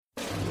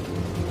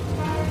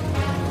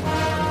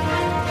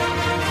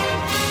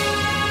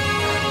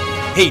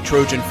Hey,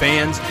 Trojan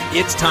fans,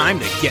 it's time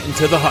to get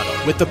into the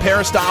huddle with the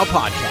Peristyle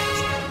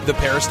Podcast. The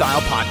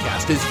Peristyle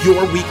Podcast is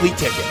your weekly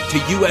ticket to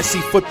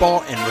USC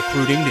football and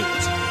recruiting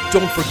news.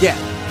 Don't forget,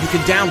 you can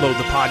download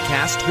the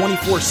podcast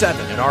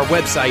 24/7 at our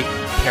website,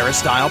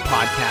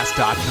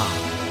 peristylepodcast.com.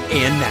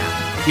 And now,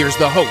 here's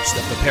the host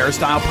of the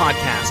Peristyle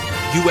Podcast,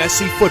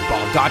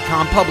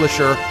 USCFootball.com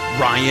publisher,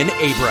 Ryan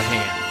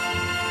Abraham.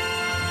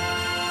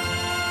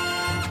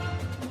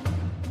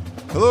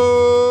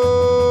 Hello,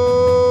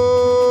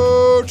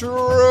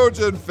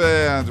 Trojan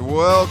fans.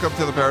 Welcome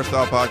to the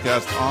Peristyle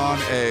Podcast on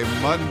a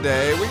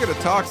Monday. We're going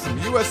to talk some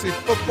USC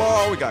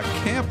football. We got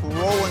camp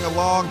rolling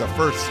along. The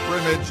first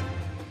scrimmage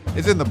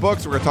is in the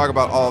books. We're going to talk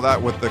about all of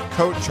that with the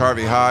coach,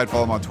 Harvey Hyde.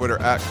 Follow him on Twitter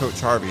at Coach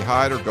Harvey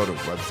Hyde, or go to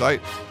his website,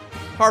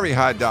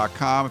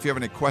 harveyhyde.com. If you have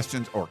any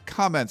questions or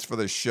comments for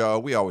this show,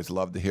 we always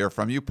love to hear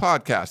from you.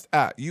 Podcast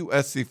at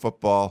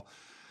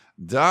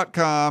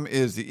USCFootball.com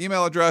is the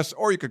email address,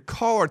 or you could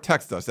call or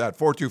text us at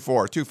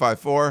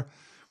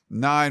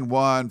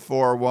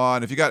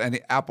 424-254-9141. If you got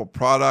any Apple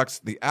products,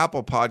 the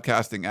Apple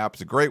Podcasting app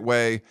is a great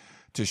way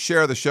to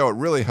share the show. It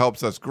really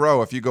helps us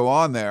grow. If you go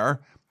on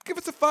there, give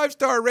us a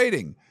 5-star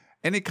rating.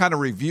 Any kind of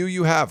review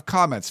you have,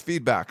 comments,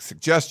 feedback,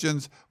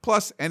 suggestions,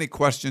 plus any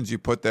questions you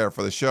put there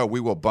for the show,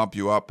 we will bump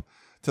you up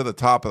to the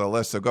top of the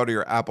list. So go to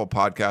your Apple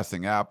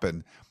Podcasting app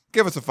and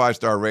give us a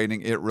 5-star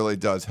rating. It really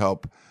does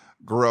help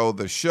grow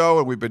the show.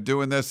 And we've been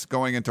doing this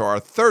going into our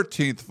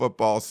 13th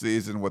football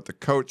season with the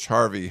coach,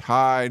 Harvey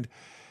Hyde.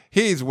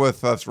 He's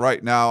with us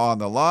right now on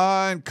the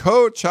line.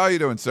 Coach, how you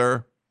doing,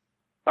 sir?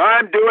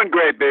 I'm doing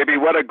great, baby.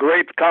 What a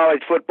great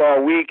college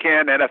football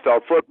weekend.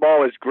 NFL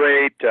football is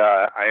great.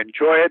 I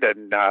enjoy it.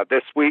 And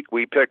this week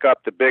we pick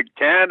up the Big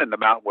Ten and the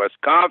Mountain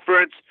West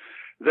Conference.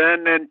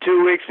 Then in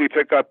 2 weeks we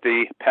pick up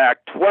the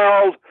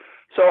Pac-12.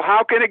 So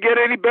how can it get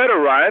any better,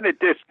 Ryan? It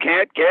just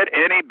can't get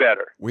any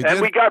better. We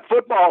got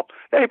football.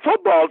 Hey,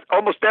 football's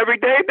almost every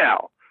day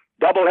now.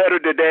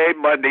 Doubleheader today,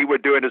 Monday. We're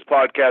doing this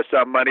podcast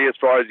on Monday as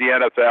far as the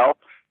NFL.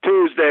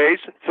 Tuesdays,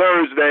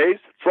 Thursdays,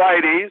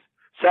 Fridays,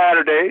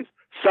 Saturdays,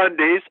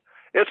 Sundays.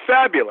 It's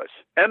fabulous.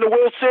 And the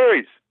World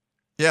Series.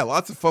 Yeah,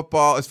 lots of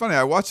football. It's funny,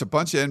 I watched a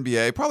bunch of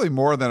NBA, probably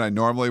more than I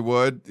normally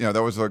would. You know,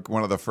 that was like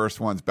one of the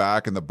first ones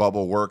back, and the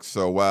bubble worked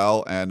so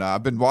well. And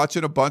I've been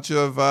watching a bunch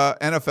of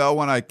NFL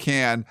when I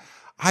can.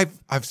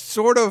 I've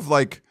sort of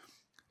like,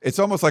 it's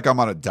almost like I'm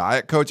on a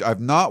diet, Coach. I've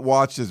not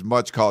watched as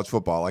much college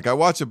football. Like I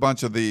watched a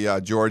bunch of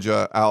the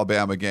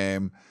Georgia-Alabama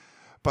game,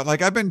 but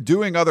like I've been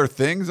doing other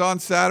things on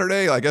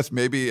Saturday, I guess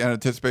maybe in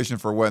anticipation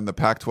for when the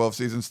Pac-12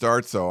 season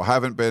starts. So I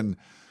haven't been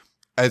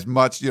as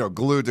much,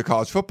 glued to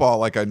college football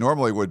like I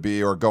normally would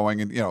be, or going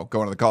to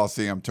the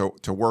Coliseum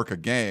to work a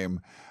game.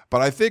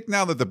 But I think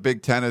now that the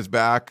Big Ten is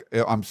back,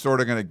 I'm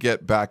sort of going to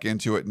get back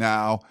into it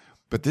now.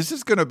 But this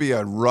is going to be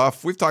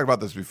we've talked about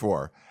this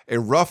before, a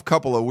rough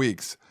couple of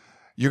weeks.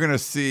 You're going to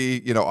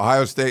see,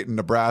 Ohio State and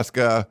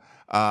Nebraska.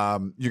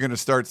 You're going to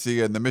start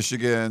seeing the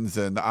Michigans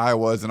and the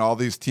Iowas and all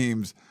these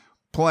teams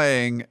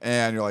playing.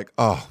 And you're like,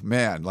 oh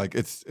man, like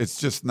it's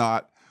just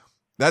not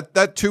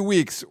that 2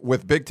 weeks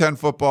with Big Ten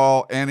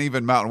football and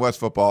even Mountain West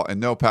football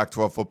and no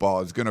Pac-12 football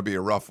is going to be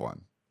a rough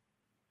one.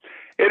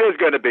 It is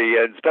going to be,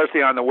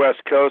 especially on the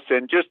West Coast.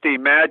 And just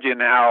imagine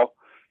how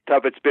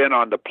tough it's been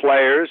on the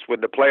players when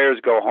the players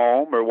go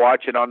home or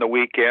watch it on the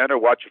weekend or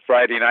watch a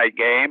Friday night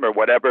game or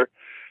whatever,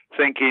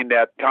 thinking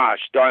that,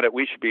 gosh, darn it,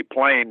 we should be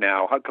playing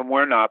now. How come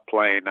we're not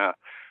playing?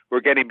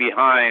 We're getting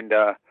behind.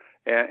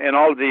 And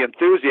all of the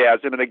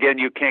enthusiasm. And again,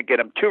 you can't get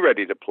them too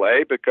ready to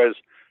play because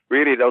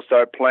really they'll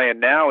start playing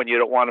now, and you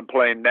don't want them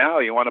playing now.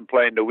 You want them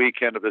playing the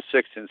weekend of the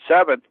 6th and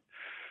 7th.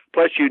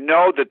 Plus, you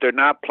know that they're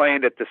not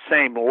playing at the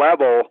same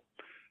level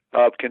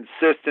of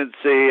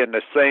consistency and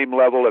the same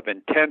level of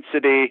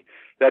intensity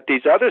that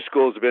these other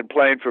schools have been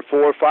playing for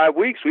 4 or 5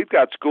 weeks. We've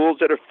got schools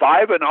that are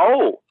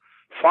 5-0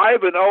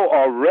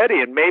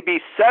 already, and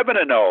maybe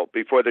 7-0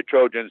 before the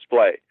Trojans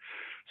play.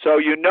 So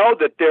you know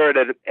that they're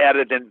at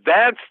an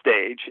advanced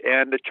stage,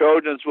 and the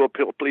Trojans will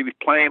be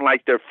playing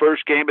like their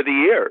first game of the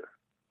year.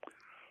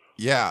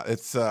 Yeah,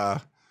 it's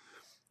I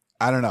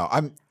don't know.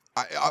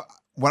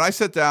 When I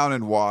sit down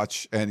and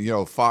watch, and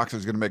Fox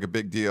is going to make a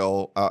big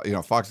deal.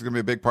 Fox is going to be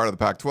a big part of the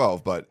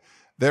Pac-12, but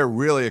they're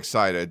really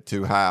excited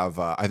to have.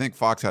 I think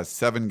Fox has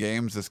 7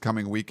 games this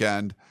coming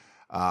weekend.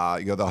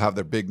 They'll have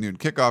their big noon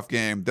kickoff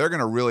game. They're going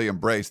to really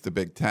embrace the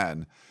Big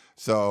Ten.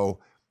 So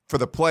for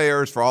the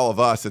players, for all of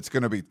us, it's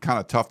going to be kind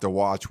of tough to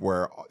watch.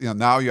 Where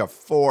now you have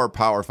 4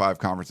 Power 5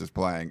 conferences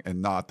playing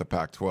and not the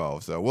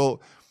Pac-12. So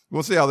we'll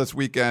see how this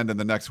weekend and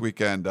the next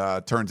weekend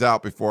turns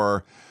out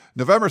before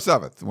November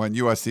 7th, when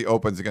USC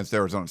opens against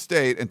Arizona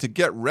State. And to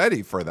get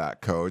ready for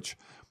that, Coach,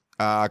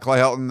 Clay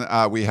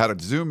Helton, we had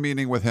a Zoom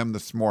meeting with him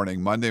this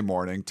morning, Monday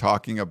morning,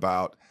 talking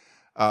about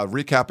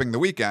recapping the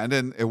weekend.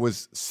 And it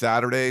was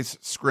Saturday's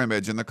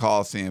scrimmage in the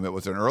Coliseum. It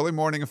was an early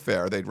morning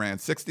affair. They'd ran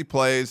 60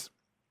 plays,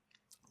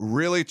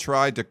 really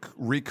tried to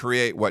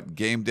recreate what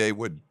game day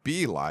would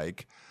be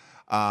like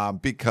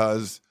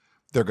because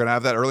they're going to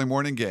have that early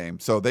morning game.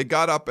 So they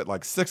got up at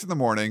like 6 in the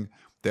morning.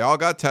 They all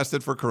got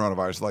tested for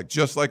coronavirus,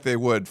 just like they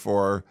would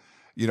for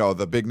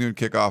the big noon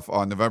kickoff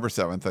on November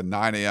 7th, a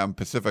 9 a.m.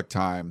 Pacific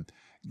time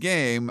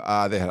game. They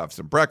had to have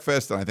some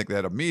breakfast, and I think they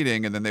had a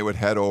meeting, and then they would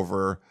head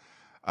over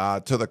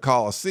to the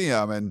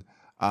Coliseum. And,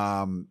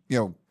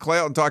 Clay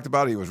Helton talked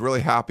about it. He was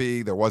really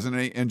happy. There wasn't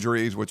any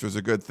injuries, which was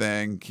a good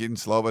thing. Kedon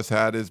Slovis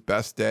had his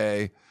best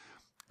day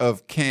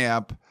of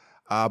camp.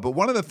 But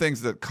one of the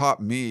things that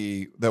caught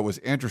me that was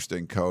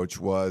interesting, Coach,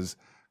 was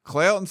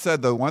Clay Helton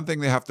said the one thing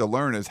they have to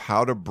learn is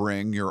how to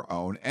bring your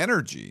own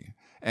energy.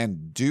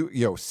 And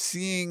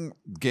seeing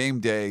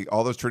game day,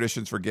 all those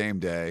traditions for game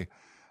day,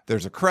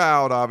 there's a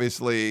crowd,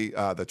 obviously.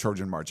 The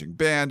Trojan Marching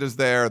Band is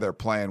there. They're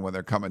playing when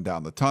they're coming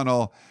down the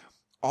tunnel.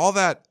 All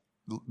that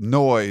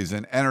noise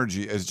and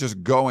energy is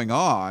just going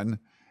on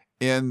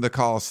in the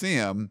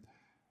Coliseum.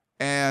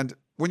 And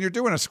when you're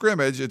doing a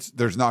scrimmage,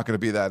 there's not going to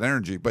be that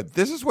energy. But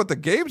this is what the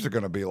games are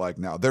going to be like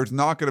now. There's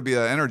not going to be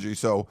that energy.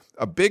 So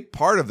a big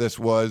part of this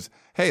was,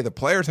 hey, the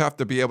players have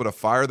to be able to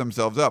fire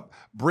themselves up,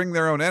 bring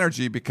their own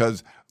energy,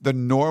 because the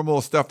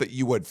normal stuff that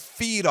you would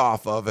feed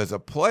off of as a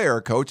player,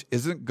 Coach,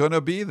 isn't going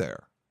to be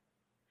there.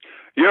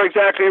 You're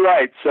exactly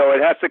right. So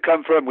it has to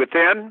come from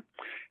within,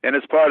 and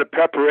it's part of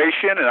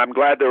preparation, and I'm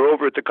glad they're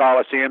over at the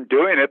Coliseum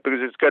doing it, because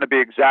it's going to be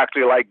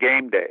exactly like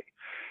game day.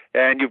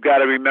 And you've got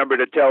to remember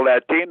to tell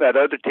that team that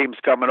other team's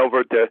coming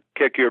over to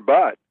kick your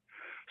butt.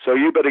 So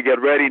you better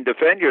get ready and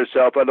defend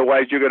yourself.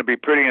 Otherwise, you're going to be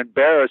pretty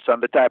embarrassed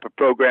on the type of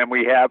program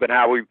we have and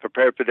how we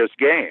prepare for this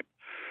game.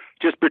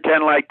 Just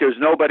pretend like there's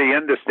nobody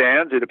in the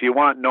stands. And if you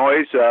want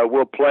noise,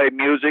 we'll play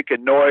music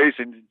and noise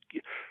and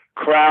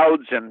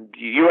crowds and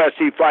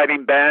USC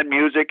Fighting Band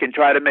music and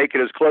try to make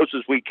it as close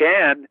as we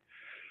can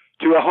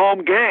to a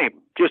home game.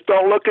 Just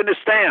don't look in the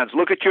stands.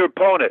 Look at your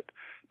opponent.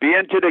 Be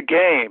into the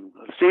game.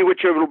 See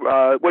what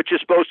you're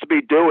supposed to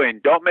be doing.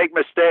 Don't make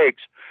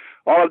mistakes.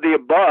 All of the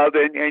above,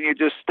 and you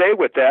just stay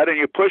with that, and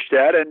you push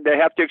that, and they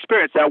have to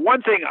experience. Now,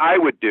 one thing I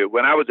would do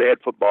when I was a head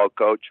football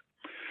coach,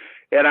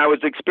 and I was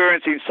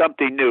experiencing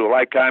something new,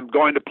 like I'm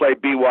going to play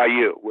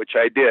BYU, which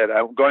I did.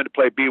 I'm going to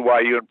play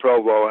BYU in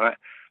Provo, and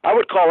I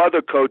would call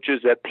other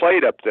coaches that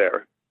played up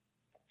there,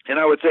 and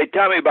I would say,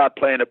 tell me about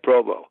playing at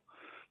Provo.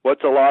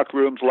 What's the locker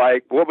rooms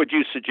like? What would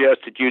you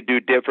suggest that you do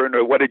different,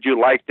 or what did you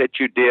like that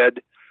you did?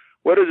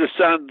 What are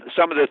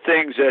some of the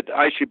things that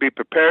I should be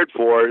prepared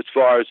for as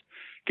far as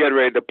getting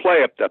ready to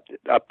play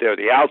up there,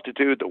 the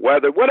altitude, the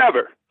weather,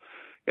 whatever?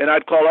 And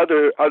I'd call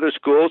other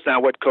schools.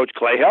 Now, what Coach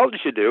Clay Helton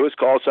should do is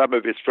call some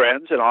of his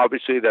friends, and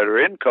obviously that are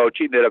in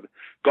coaching, that have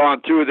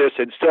gone through this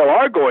and still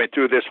are going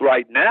through this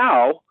right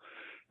now,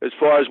 as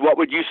far as what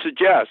would you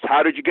suggest?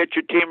 How did you get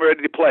your team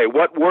ready to play?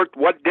 What worked?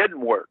 What didn't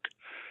work?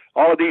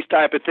 All of these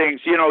type of things.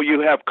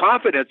 You have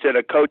confidence in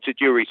a coach that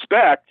you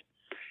respect,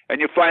 and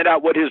you find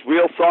out what his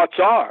real thoughts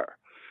are.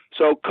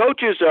 So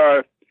coaches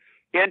are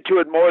into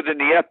it more than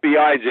the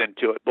FBI's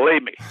into it.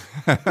 Believe me,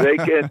 they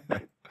can.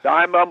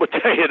 I'm going to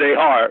tell you they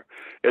are,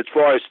 as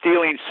far as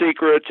stealing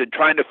secrets and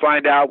trying to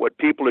find out what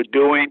people are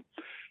doing.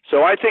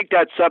 So I think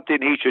that's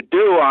something he should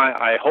do.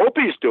 I hope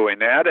he's doing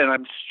that, and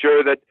I'm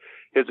sure that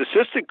his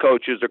assistant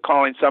coaches are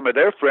calling some of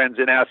their friends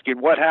and asking,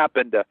 what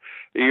happened to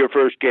your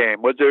first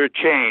game? Was there a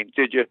change?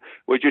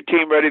 Was your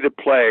team ready to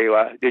play?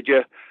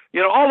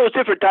 All those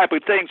different type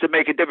of things that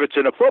make a difference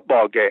in a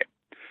football game.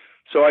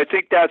 So I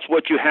think that's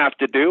what you have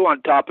to do,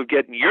 on top of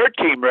getting your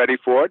team ready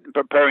for it and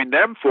preparing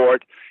them for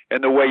it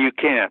in the way you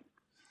can.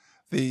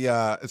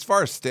 As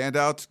far as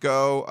standouts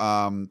go,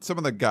 some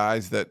of the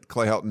guys that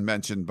Clay Helton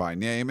mentioned by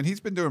name, and he's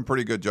been doing a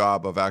pretty good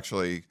job of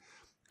actually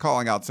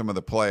calling out some of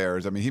the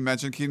players. I mean, he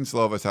mentioned Kedon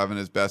Slovis having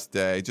his best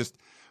day, just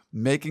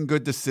making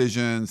good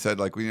decisions, said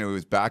he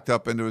was backed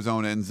up into his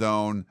own end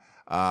zone,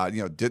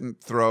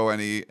 didn't throw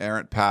any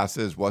errant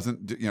passes,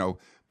 wasn't,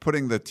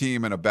 putting the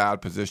team in a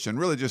bad position,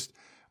 really just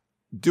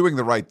doing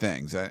the right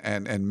things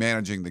and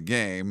managing the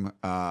game.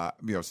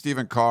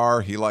 Stephen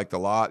Carr, he liked a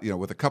lot,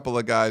 with a couple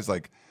of guys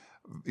like,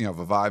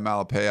 Vavae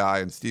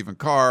Malepeai and Stephen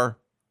Carr,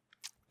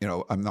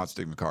 I'm not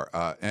Stephen Carr,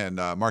 and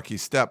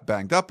Marquise Stepp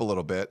banged up a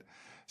little bit.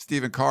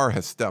 Stephen Carr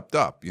has stepped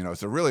up,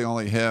 so really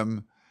only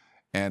him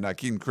and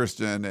Keaton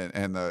Christian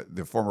and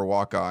the former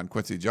walk-on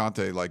Quincy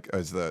Jonte,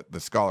 as the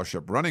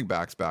scholarship running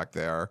backs back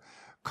there.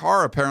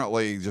 Carr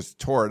apparently just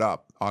tore it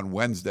up on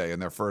Wednesday in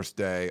their first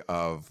day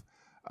of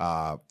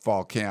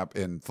fall camp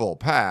in full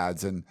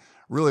pads, and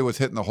really was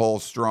hitting the hole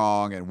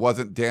strong and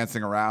wasn't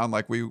dancing around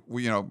like we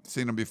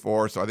seen him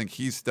before. So I think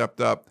he's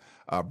stepped up.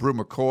 Brew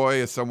McCoy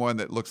is someone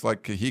that looks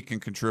like he can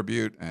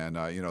contribute, and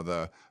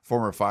the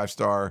former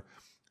 5-star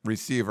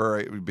receiver,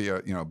 it would be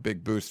a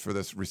big boost for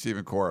this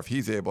receiving core if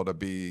he's able to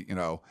be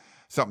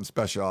something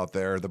special out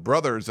there. The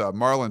brothers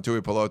Marlon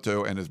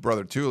Tuipulotu and his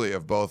brother Tuli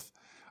have both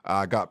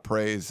got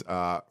praise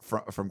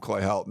from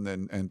Clay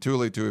Helton, and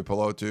Tuli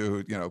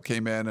Tuipulotu, who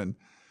came in and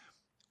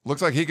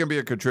looks like he can be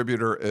a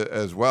contributor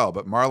as well.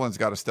 But Marlon's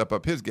got to step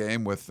up his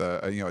game with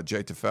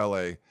Jay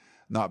Tufele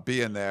not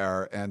being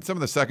there, and some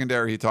of the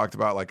secondary he talked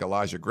about, like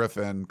Elijah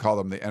Griffin, called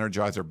him the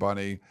Energizer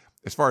Bunny.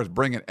 As far as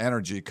bringing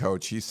energy,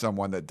 Coach, he's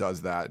someone that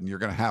does that, and you're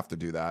going to have to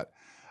do that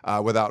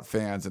without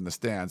fans in the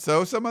stands.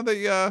 So some of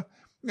the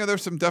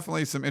there's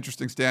definitely some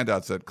interesting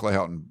standouts that Clay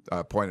Helton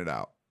pointed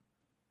out.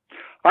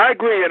 I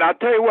agree, and I'll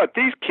tell you what,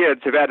 these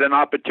kids have had an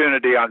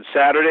opportunity on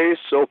Saturdays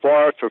so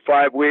far for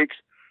 5 weeks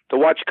to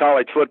watch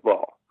college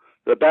football.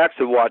 The backs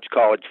have watched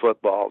college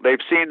football. They've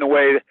seen the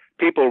way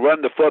people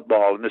run the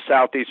football in the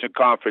Southeastern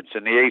Conference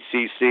and the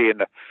ACC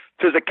and the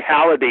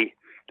physicality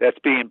that's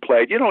being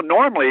played.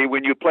 Normally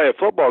when you play a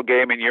football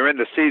game and you're in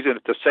the season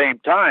at the same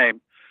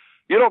time,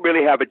 you don't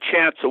really have a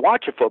chance to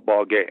watch a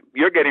football game.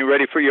 You're getting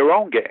ready for your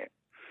own game.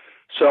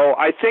 So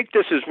I think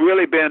this has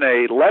really been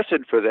a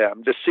lesson for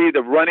them to see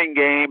the running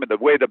game and the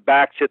way the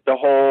backs hit the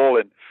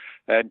hole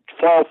and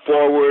fall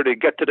forward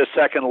and get to the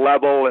second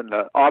level, and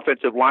the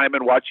offensive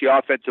linemen watch the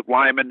offensive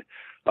linemen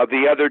of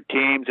the other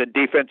teams and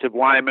defensive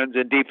linemen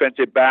and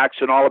defensive backs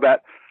and all of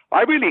that.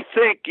 I really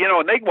think,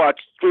 and they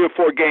watch 3 or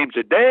 4 games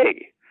a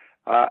day.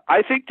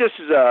 I think this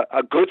is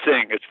a good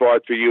thing as far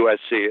as for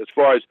USC, as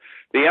far as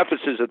the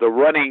emphasis of the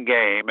running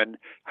game and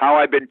how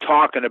I've been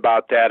talking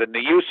about that, and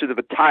the use of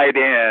the tight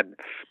end,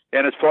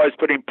 and as far as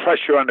putting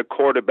pressure on the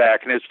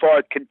quarterback, and as far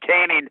as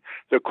containing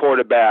the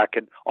quarterback,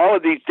 and all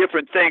of these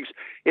different things.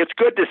 It's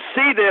good to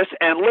see this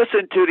and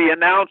listen to the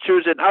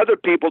announcers and other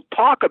people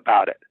talk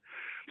about it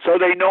so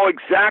they know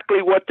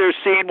exactly what they're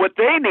seeing, what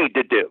they need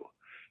to do.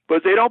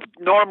 But they don't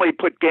normally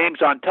put games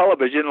on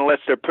television unless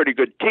they're pretty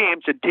good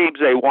teams and teams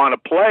they want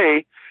to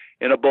play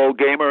in a bowl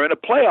game or in a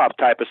playoff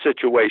type of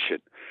situation.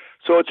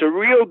 So it's a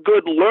real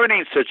good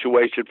learning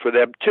situation for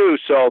them, too.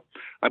 So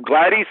I'm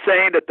glad he's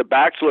saying that the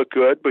backs look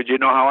good, but you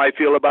know how I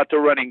feel about the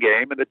running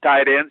game and the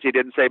tight ends. He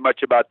didn't say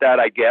much about that,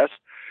 I guess.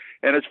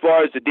 And as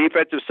far as the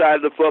defensive side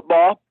of the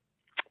football,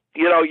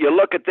 you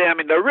look at them,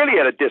 and they're really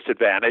at a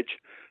disadvantage.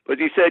 But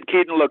he said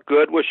Keaton looked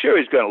good. Well, sure,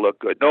 he's going to look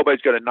good.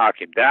 Nobody's going to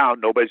knock him down.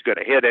 Nobody's going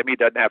to hit him. He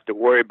doesn't have to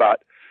worry about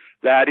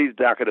that. He's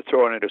not going to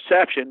throw an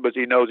interception, but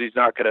he knows he's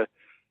not going to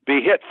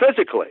be hit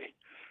physically.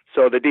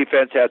 So the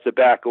defense has to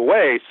back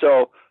away.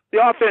 So the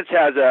offense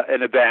has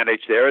an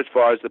advantage there as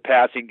far as the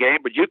passing game,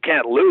 but you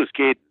can't lose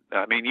Keaton.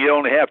 I mean, you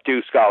only have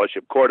 2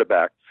 scholarship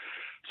quarterbacks.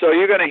 So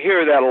you're going to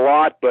hear that a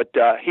lot, but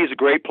he's a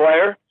great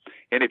player.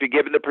 And if you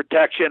give him the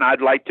protection,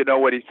 I'd like to know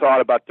what he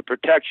thought about the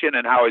protection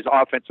and how his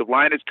offensive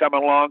line is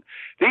coming along.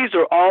 These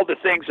are all the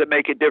things that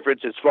make a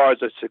difference as far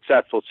as a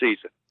successful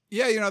season.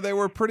 Yeah, they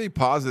were pretty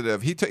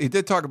positive. He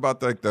did talk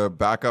about the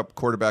backup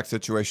quarterback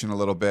situation a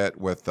little bit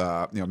with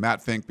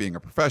Matt Fink being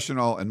a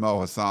professional and Mo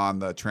Hassan,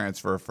 the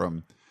transfer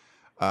from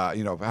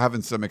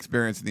having some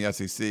experience in the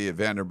SEC at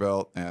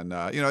Vanderbilt. And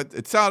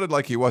it sounded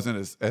like he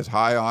wasn't as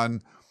high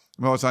on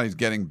Mo Hassan. He's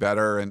getting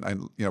better,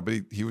 but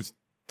he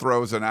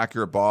throws an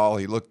accurate ball.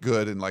 He looked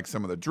good in like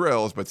some of the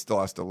drills, but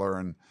still has to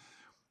learn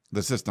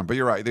the system. But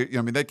you're right.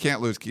 They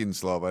can't lose Keaton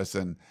Slovis,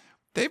 and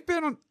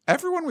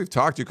everyone we've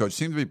talked to, Coach,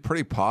 seems to be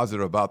pretty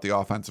positive about the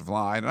offensive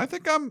line. And I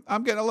think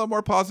I'm getting a little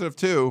more positive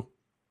too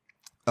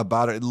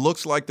about it. It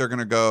looks like they're going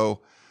to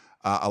go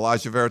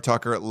Elijah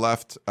Vera-Tucker at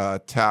left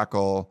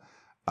tackle,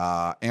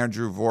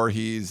 Andrew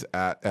Voorhees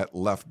at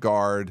left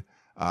guard,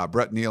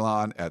 Brett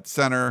Nealon at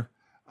center,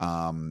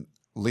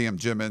 Liam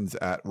Jimmons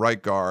at right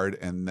guard,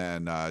 and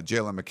then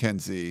Jalen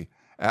McKenzie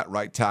at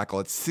right tackle.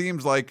 It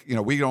seems like,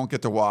 we don't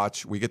get to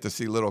watch. We get to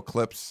see little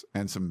clips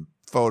and some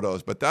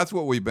photos, but that's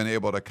what we've been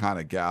able to kind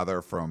of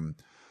gather from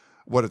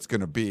what it's going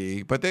to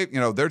be. But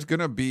there's going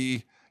to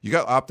be, you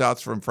got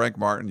opt-outs from Frank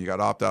Martin, you got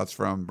opt-outs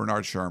from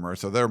Bernard Shermer,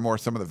 so they're more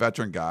some of the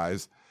veteran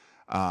guys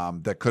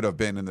that could have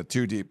been in the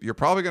 2 deep. You're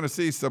probably going to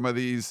see some of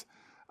these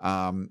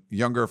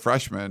younger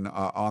freshmen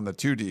on the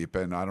 2 deep,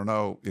 and I don't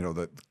know,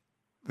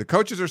 the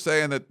coaches are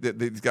saying that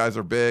these guys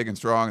are big and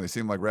strong and they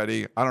seem like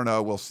ready. I don't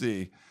know. We'll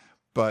see.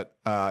 But,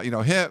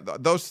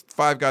 those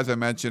 5 guys I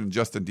mentioned, and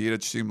Justin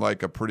Dietich seemed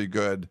like a pretty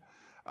good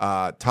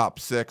top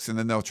 6, and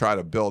then they'll try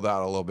to build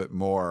out a little bit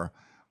more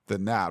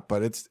than that.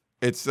 But it's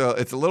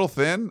a little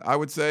thin, I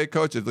would say,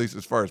 Coach, at least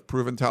as far as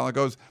proven talent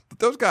goes. But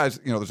those guys,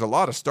 there's a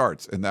lot of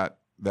starts in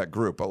that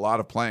group, a lot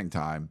of playing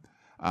time.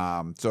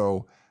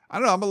 So I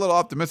don't know. I'm a little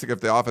optimistic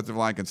if the offensive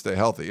line can stay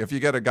healthy. If you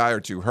get a guy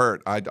or 2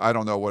 hurt, I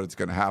don't know what it's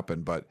going to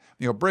happen. But,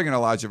 bringing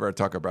Elijah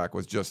Vera-Tucker back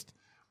was just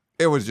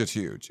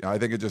huge. I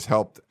think it just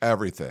helped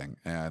everything.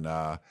 And,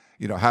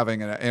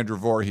 having an Andrew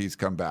Voorhees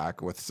come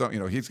back with some,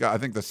 he's got, I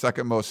think, the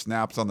second most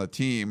snaps on the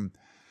team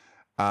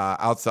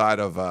outside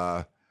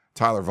of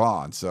Tyler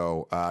Vaughn.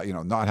 So,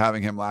 not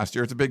having him last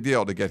year, it's a big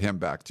deal to get him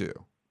back too.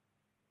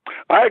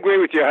 I agree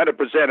with you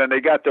 100%. And they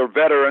got their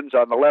veterans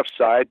on the left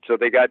side. So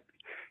they got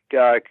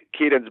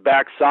Keaton's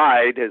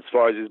backside as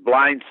far as his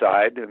blind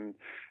side, and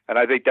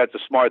I think that's a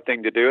smart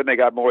thing to do. And they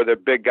got more of the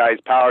big guys,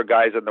 power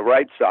guys on the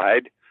right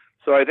side.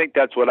 So I think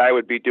that's what I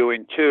would be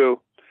doing too.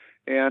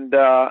 And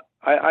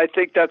I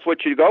think that's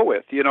what you go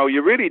with.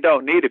 You really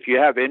don't need, if you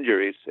have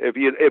injuries, if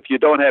you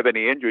don't have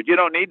any injuries, you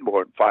don't need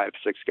more than 5,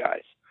 6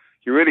 guys.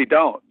 You really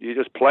don't. You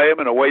just play them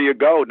and away you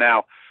go.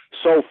 Now,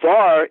 so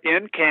far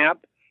in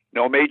camp,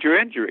 no major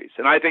injuries,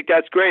 and I think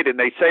that's great. And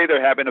they say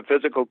they're having a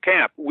physical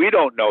camp. We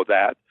don't know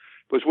that,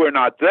 because we're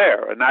not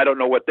there, and I don't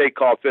know what they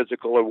call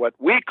physical or what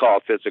we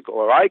call physical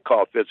or I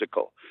call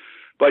physical.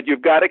 But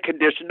you've got to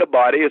condition the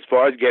body as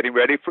far as getting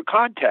ready for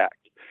contact.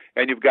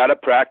 and you've got to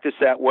practice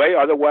that way.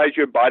 Otherwise,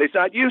 your body's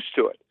not used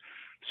to it.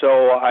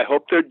 So I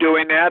hope they're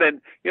doing that.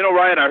 And,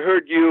 Ryan, I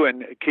heard you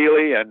and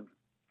Keely and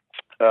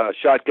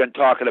Shotgun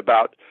talking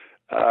about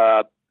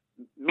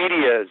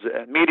media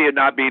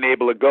not being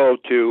able to go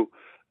to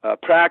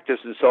practice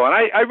and so on.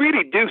 I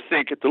really do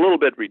think it's a little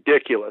bit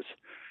ridiculous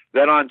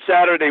that on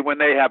Saturday when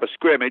they have a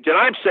scrimmage, and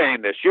I'm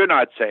saying this, you're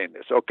not saying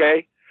this,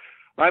 okay?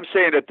 I'm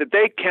saying that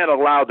they can't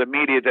allow the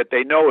media that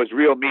they know is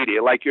real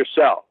media, like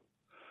yourself,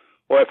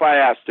 or if I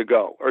ask to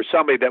go, or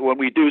somebody that when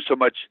we do so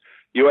much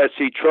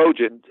USC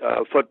Trojan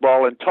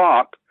football and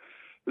talk,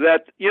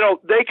 that,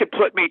 they could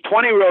put me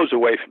 20 rows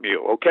away from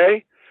you,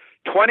 okay?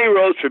 20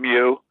 rows from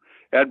you,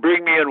 and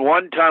bring me in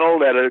one tunnel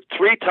that are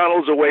 3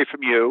 tunnels away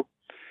from you,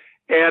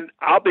 and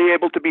I'll be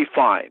able to be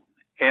fine.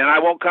 And I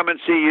won't come and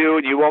see you,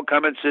 and you won't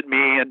come and see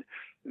me, and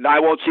I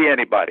won't see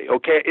anybody,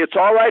 okay? It's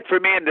all right for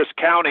me in this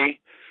county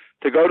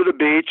to go to the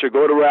beach or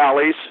go to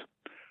rallies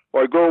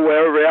or go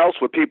wherever else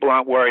where people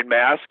aren't wearing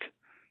masks.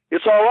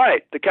 It's all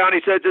right. The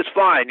county says it's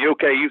fine.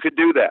 Okay, you could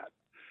do that.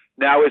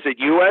 Now, is it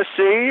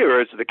USC or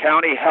is it the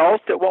county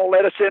health that won't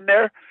let us in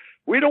there?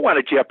 We don't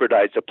want to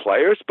jeopardize the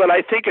players, but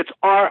I think it's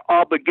our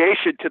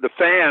obligation to the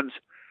fans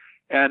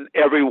and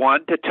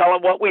everyone to tell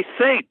them what we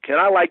think. And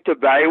I like to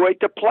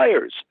evaluate the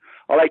players.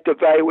 I like to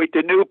evaluate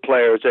the new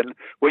players. And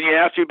when you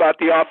ask me about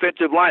the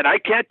offensive line, I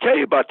can't tell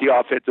you about the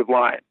offensive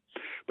line.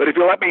 But if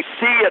you let me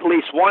see at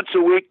least once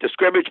a week the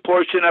scrimmage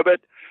portion of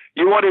it,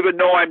 you won't even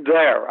know I'm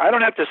there. I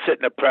don't have to sit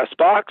in a press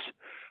box.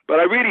 But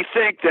I really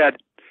think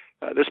that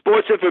the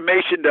Sports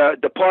Information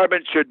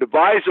Department should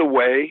devise a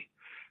way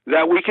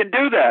that we can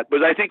do that.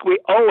 But I think we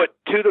owe it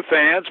to the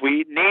fans.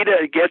 We need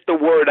to get the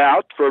word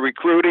out for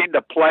recruiting,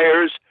 the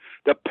players,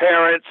 the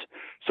parents,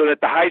 so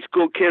that the high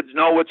school kids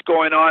know what's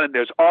going on, and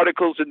there's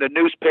articles in the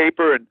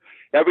newspaper and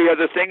every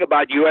other thing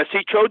about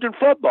USC Trojan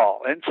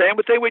football, and same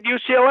thing with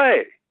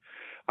UCLA.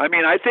 I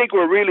mean, I think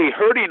we're really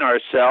hurting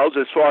ourselves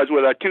as far as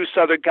with our 2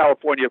 Southern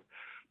California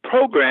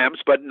programs,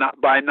 but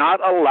by not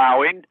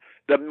allowing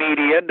the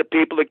media and the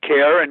people to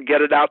care and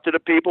get it out to the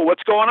people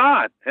what's going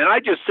on. And I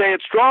just say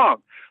it's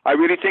wrong. I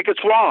really think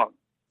it's wrong.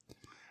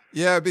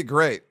 Yeah, it'd be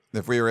great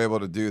if we were able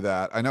to do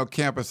that. I know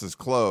campus is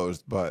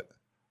closed, but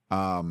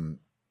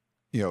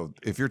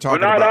if you're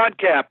talking we're not about, on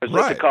campus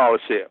right. at the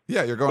Coliseum.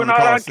 Yeah, you're going we're to not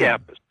Coliseum. on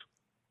campus.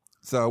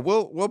 So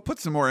we'll put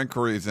some more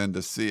inquiries in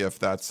to see if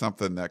that's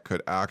something that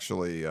could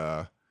actually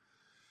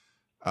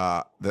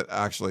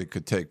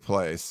could take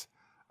place.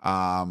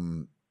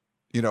 I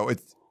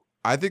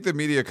think the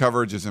media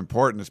coverage is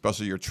important,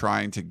 especially you're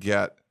trying to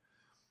get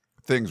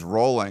things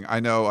rolling. I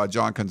know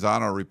John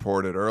Canzano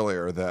reported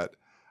earlier that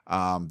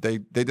they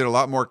did a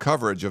lot more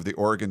coverage of the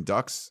Oregon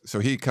Ducks. So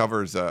he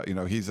covers,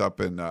 he's up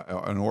in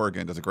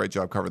Oregon, does a great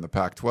job covering the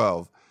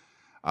Pac-12.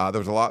 There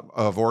was a lot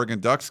of Oregon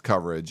Ducks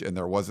coverage, and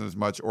there wasn't as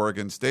much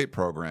Oregon State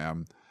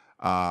program.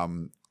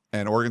 And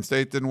Oregon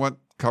State didn't want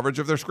coverage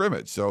of their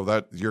scrimmage, so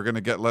that you're going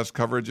to get less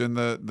coverage in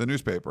the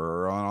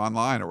newspaper or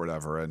online or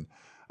whatever. And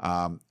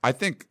I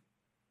think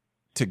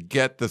to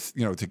get this,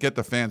 to get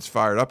the fans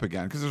fired up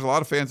again, because there's a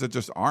lot of fans that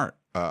just aren't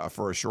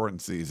for a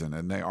shortened season,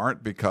 and they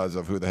aren't because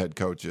of who the head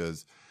coach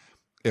is.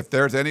 If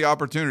there's any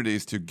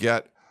opportunities to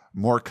get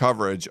more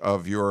coverage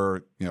of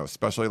your,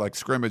 especially like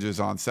scrimmages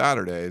on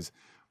Saturdays,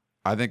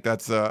 I think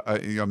that's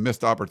a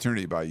missed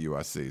opportunity by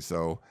USC.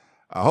 So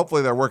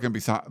hopefully they're working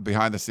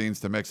behind the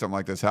scenes to make something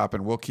like this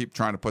happen. We'll keep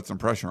trying to put some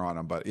pressure on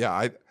them. But yeah,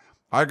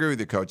 I agree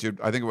with you, Coach.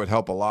 I think it would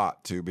help a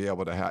lot to be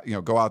able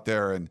to go out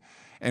there and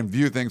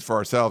view things for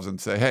ourselves and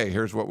say, hey,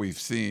 here's what we've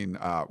seen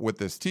with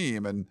this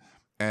team, and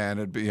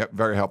it'd be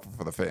very helpful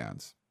for the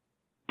fans.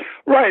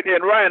 Right.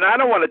 And Ryan, I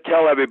don't want to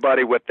tell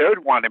everybody what they're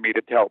wanting me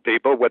to tell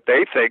people, what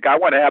they think. I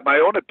want to have my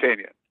own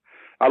opinion.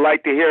 I'd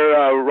like to hear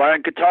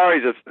Ryan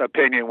Katari's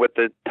opinion with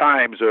the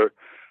Times, or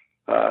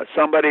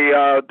somebody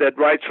that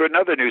writes for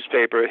another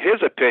newspaper,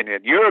 his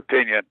opinion, your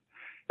opinion,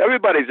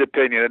 everybody's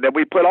opinion, and then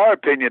we put our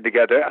opinion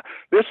together.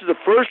 This is the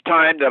first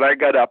time that I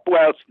got up.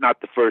 Well, it's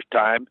not the first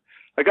time.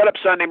 I got up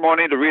Sunday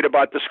morning to read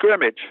about the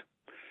scrimmage.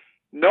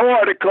 No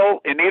article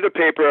in either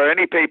paper or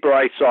any paper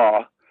I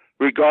saw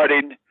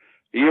regarding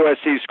the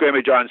USC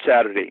scrimmage on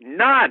Saturday.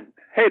 None.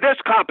 Hey, there's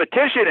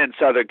competition in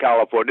Southern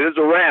California. There's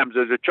the Rams,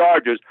 there's the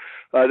Chargers,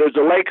 there's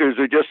the Lakers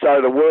who just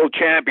are the world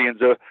champions.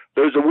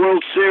 There's the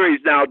World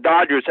Series now,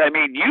 Dodgers. I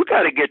mean, you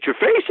got to get your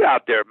face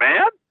out there,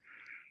 man.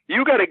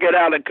 You got to get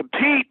out and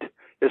compete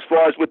as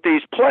far as with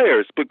these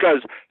players,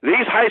 because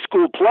these high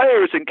school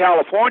players in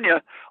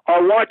California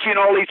are watching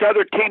all these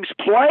other teams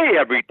play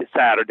every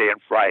Saturday and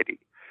Friday.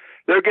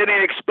 They're getting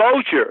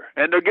exposure,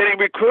 and they're getting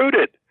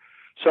recruited.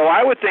 So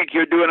I would think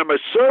you're doing them a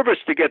service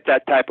to get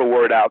that type of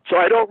word out. So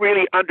I don't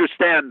really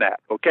understand that,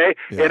 okay?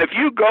 Yeah. And if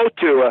you go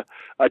to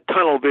a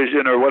tunnel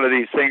vision or one of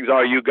these things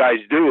all you guys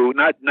do,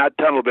 not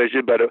tunnel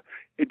vision, but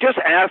just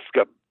ask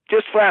them.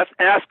 Just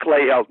ask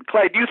Clay Helton.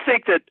 Clay, do you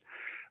think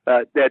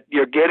that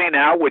you're getting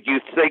out what you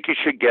think you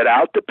should get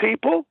out to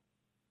people?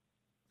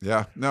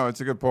 Yeah, no,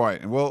 it's a good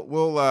point. And we'll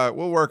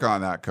work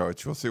on that,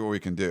 Coach. We'll see what we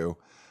can do.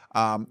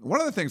 One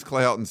of the things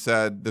Clay Helton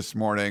said this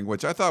morning,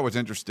 which I thought was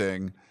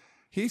interesting,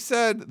 He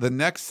said the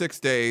next 6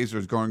 days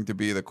was going to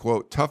be the,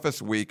 quote,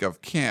 toughest week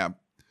of camp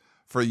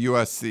for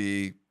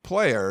USC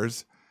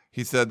players.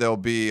 He said there'll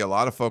be a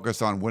lot of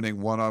focus on winning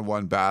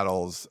one-on-one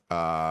battles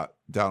down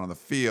on the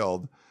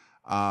field.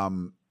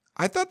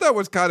 I thought that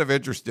was kind of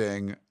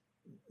interesting.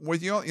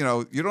 With you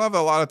don't have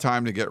a lot of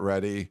time to get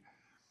ready.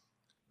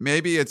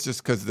 Maybe it's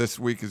just because this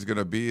week is going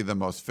to be the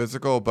most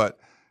physical, but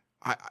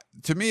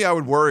to me, I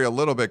would worry a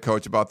little bit,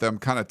 Coach, about them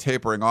kind of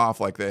tapering off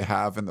like they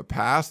have in the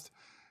past,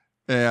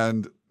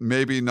 and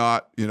maybe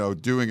not,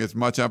 doing as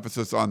much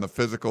emphasis on the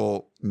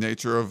physical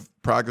nature of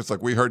practice.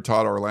 Like we heard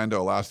Todd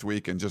Orlando last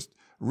week, and just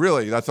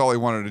really that's all he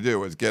wanted to do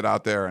was get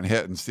out there and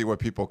hit and see what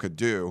people could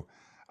do,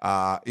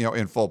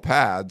 in full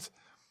pads.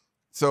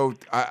 So,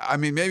 I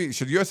mean, maybe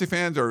should USC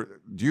fans, or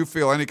do you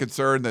feel any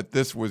concern that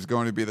this was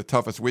going to be the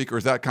toughest week, or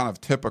is that kind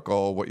of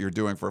typical what you're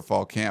doing for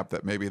fall camp,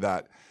 that maybe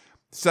that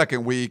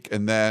second week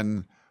and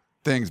then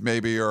things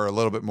maybe are a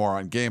little bit more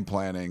on game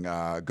planning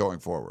going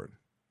forward?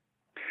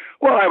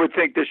 Well, I would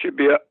think this should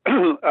be a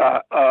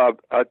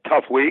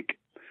tough week.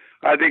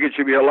 I think it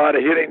should be a lot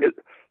of hitting.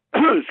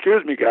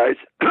 Excuse me, guys.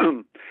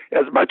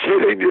 As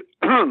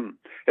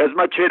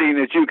much hitting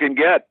as you can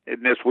get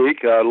in this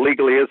week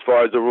legally, as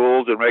far as the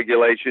rules and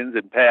regulations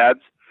and pads.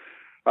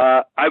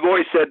 I've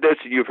always said this,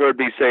 and you've heard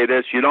me say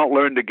this: you don't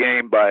learn the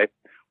game by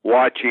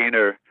watching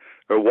or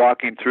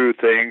walking through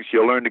things.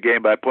 You'll learn the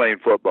game by playing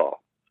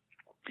football.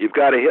 You've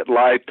got to hit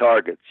live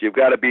targets. You've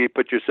got to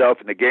put yourself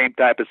in a game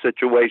type of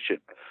situation.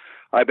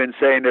 I've been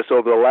saying this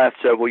over the last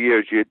several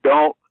years. You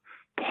don't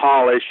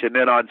polish and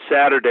then on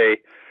Saturday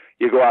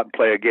you go out and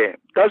play a game.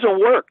 Doesn't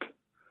work.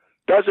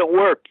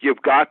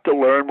 You've got to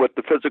learn what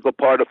the physical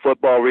part of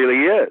football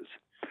really is,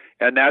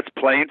 and that's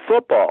playing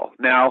football.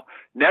 Now,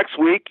 next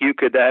week you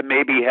could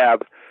maybe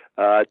have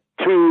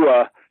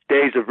 2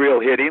 days of real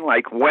hitting,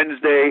 like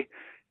Wednesday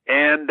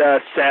and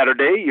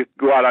Saturday. You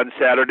go out on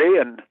Saturday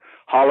and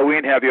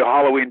Halloween, have your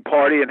Halloween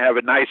party and have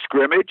a nice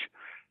scrimmage.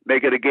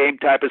 Make it a game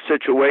type of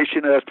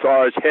situation as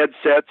far as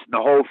headsets and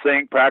the whole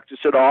thing, practice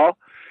it all.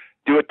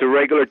 Do it the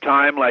regular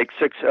time, like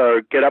 6,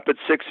 or get up at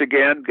 6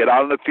 again, get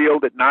out on the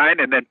field at 9,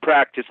 and then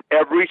practice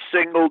every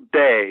single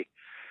day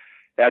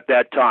at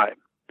that time.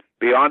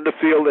 Be on the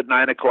field at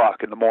 9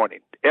 o'clock in the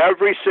morning.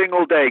 Every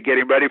single day,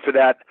 getting ready for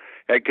that,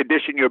 and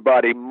condition your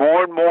body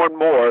more and more and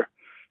more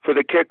for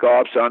the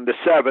kickoffs on the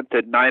 7th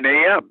at 9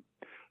 a.m.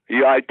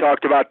 I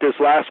talked about this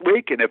last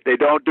week, and if they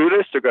don't do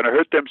this, they're going to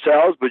hurt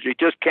themselves, but you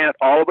just can't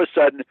all of a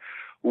sudden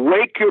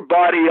wake your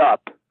body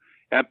up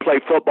and play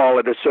football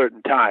at a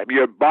certain time.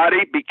 Your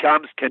body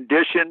becomes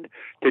conditioned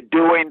to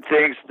doing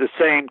things at the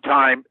same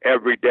time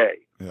every day.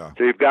 Yeah.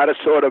 So you've got to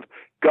sort of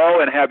go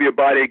and have your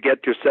body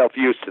get yourself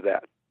used to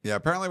that. Yeah,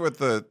 apparently with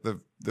the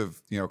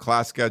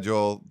class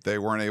schedule, they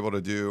weren't able to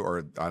do,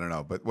 or I don't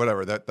know, but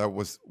whatever. That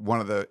was one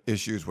of the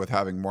issues with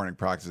having morning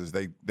practices.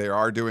 They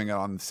are doing it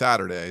on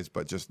Saturdays,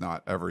 but just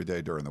not every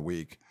day during the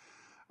week.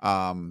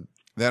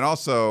 Then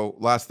also,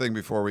 last thing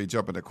before we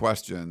jump into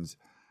questions,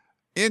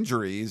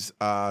 injuries.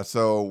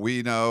 So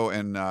we know,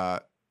 and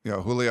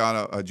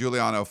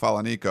Giuliano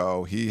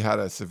Falanico, he had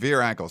a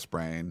severe ankle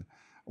sprain.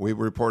 We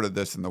reported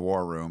this in the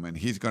War Room, and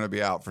he's going to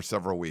be out for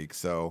several weeks.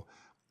 So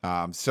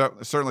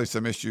certainly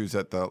some issues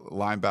at the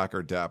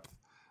linebacker depth.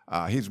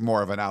 He's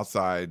more of an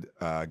outside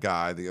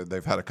guy.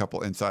 They've had a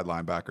couple inside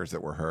linebackers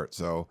that were hurt.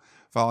 So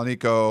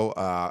Falanico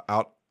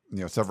out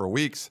several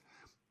weeks.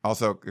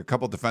 Also a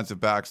couple defensive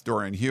backs.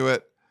 Dorian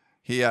Hewitt,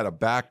 he had a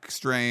back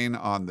strain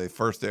on the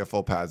first day of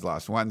full pads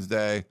last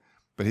Wednesday,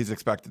 but he's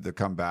expected to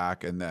come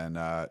back. And then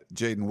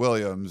Jaden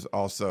Williams,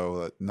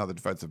 also another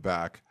defensive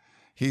back,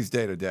 he's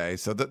day-to-day.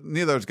 So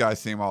neither of those guys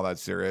seem all that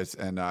serious.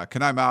 And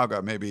Kanai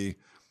Mauga, maybe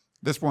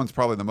this one's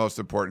probably the most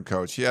important,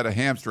 Coach. He had a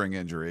hamstring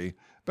injury.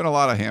 Been a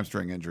lot of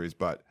hamstring injuries,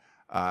 but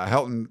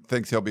Helton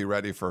thinks he'll be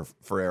ready for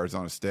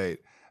Arizona State.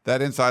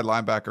 That inside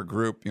linebacker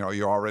group, you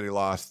already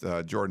lost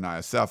Jordan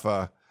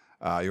Iosefa.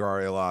 You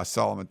already lost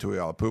Solomon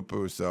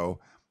Tuialapupu. So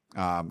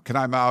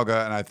Kanai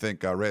Mauga and I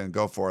think Raylan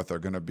Goforth are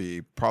going to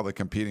be probably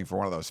competing for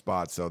one of those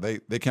spots. So they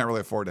can't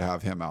really afford to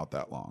have him out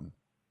that long.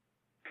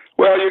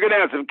 Well, you're going to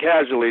have some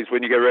casualties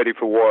when you get ready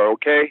for war,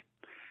 okay?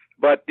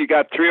 But you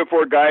got 3 or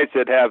 4 guys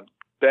that have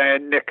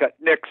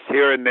nicks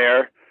here and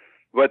there,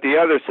 but the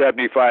other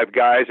 75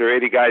 guys or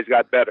 80 guys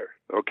got better,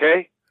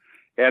 okay?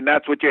 And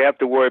that's what you have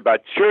to worry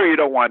about. Sure, you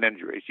don't want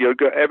injuries.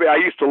 I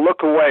used to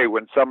look away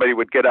when somebody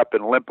would get up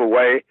and limp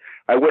away.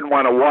 I wouldn't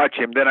want to watch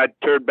him. Then I'd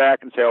turn back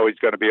and say, oh, he's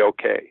going to be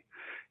okay.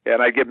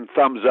 And I'd give him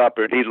thumbs up,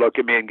 and he'd look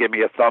at me and give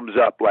me a thumbs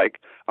up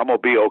like, I'm going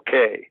to be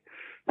okay.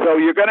 So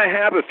you're going to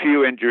have a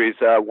few injuries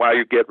while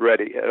you get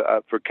ready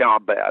for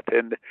combat.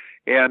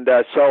 And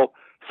so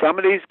some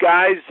of these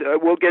guys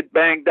will get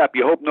banged up.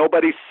 You hope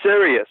nobody's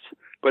serious.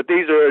 But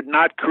these are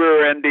not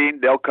career-ending.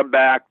 They'll come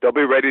back. They'll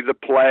be ready to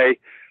play.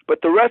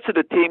 But the rest of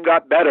the team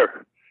got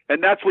better.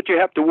 And that's what you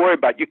have to worry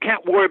about. You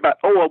can't worry about,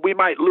 we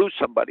might lose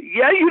somebody.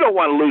 Yeah, you don't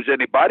want to lose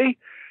anybody,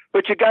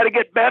 but you got to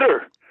get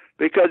better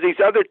because these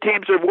other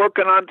teams are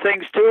working on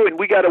things too, and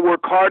we got to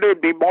work harder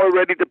and be more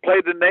ready to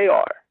play than they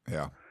are.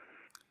 Yeah.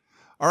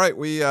 All right,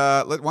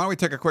 why don't we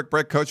take a quick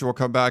break, Coach, and we'll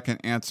come back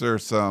and answer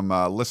some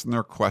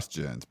listener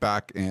questions.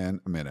 Back in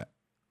a minute.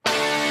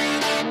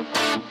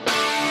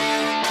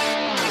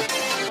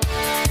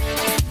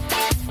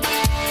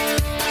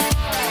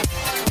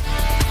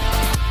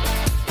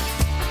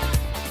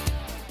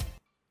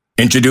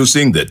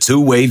 Introducing the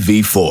Two-Way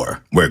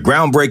V4, where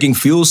groundbreaking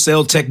fuel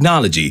cell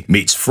technology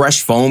meets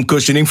fresh foam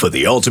cushioning for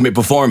the ultimate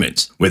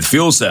performance. With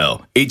Fuel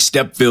Cell, each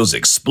step feels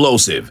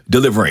explosive,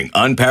 delivering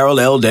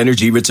unparalleled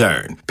energy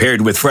return. Paired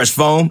with fresh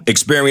foam,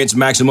 experience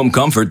maximum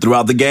comfort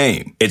throughout the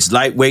game. Its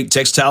lightweight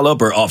textile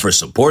upper offers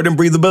support and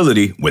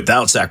breathability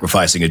without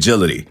sacrificing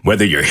agility.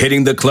 Whether you're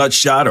hitting the clutch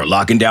shot or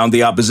locking down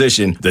the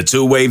opposition, the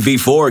Two-Way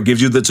V4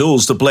 gives you the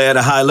tools to play at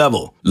a high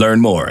level. Learn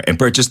more and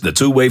purchase the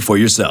Two-Way for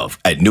yourself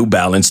at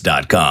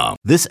newbalance.com.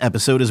 This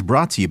episode is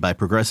brought to you by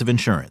Progressive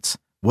Insurance.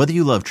 Whether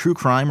you love true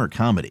crime or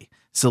comedy,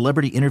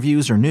 celebrity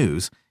interviews or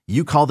news,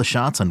 you call the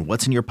shots on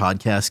what's in your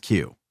podcast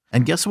queue.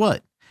 And guess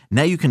what?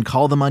 Now you can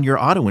call them on your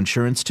auto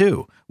insurance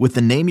too with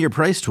the Name Your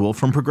Price tool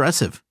from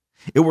Progressive.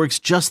 It works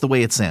just the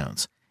way it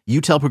sounds.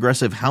 You tell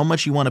Progressive how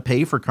much you want to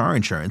pay for car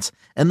insurance,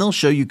 and they'll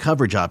show you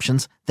coverage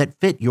options that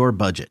fit your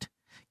budget.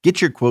 Get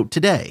your quote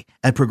today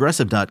at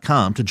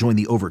Progressive.com to join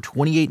the over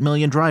 28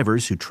 million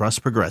drivers who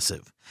trust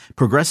Progressive.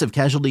 Progressive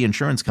Casualty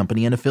Insurance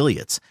Company and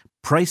Affiliates.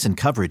 Price and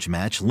coverage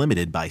match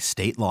limited by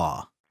state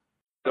law.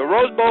 The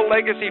Rose Bowl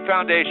Legacy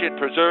Foundation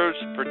preserves,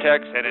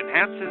 protects, and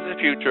enhances the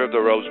future of the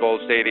Rose Bowl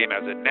Stadium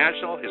as a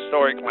National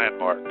Historic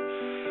Landmark.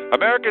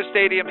 America's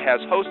Stadium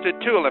has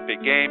hosted 2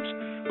 Olympic Games,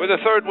 with a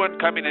third one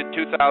coming in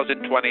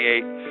 2028,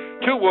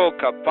 2 World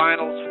Cup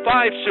Finals,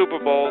 5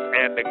 Super Bowls,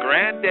 and the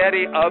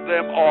granddaddy of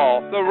them all,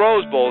 the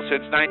Rose Bowl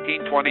since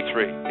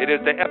 1923. It is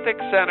the epic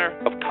center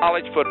of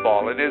college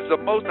football and is the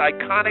most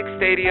iconic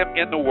stadium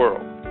in the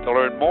world. To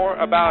learn more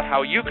about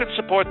how you can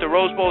support the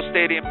Rose Bowl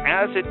Stadium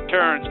as it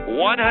turns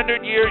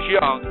 100 years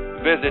young,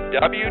 visit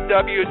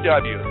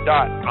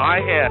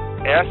www.inspire,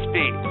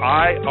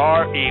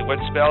 which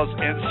spells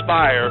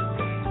inspire,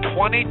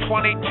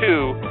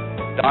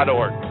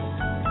 2022.org.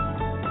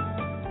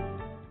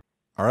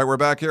 All right, we're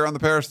back here on the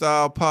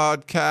Peristyle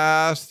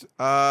Podcast.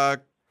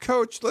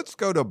 Coach, let's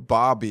go to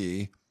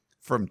Bobby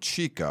from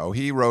Chico.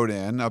 He wrote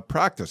in a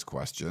practice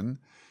question.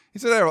 He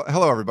said,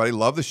 hello, everybody.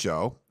 Love the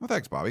show. Well,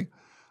 thanks, Bobby.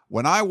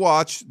 When I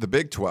watch the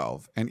Big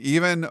 12 and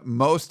even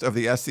most of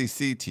the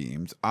SEC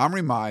teams, I'm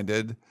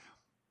reminded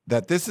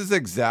that this is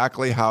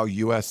exactly how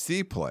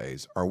USC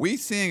plays. Are we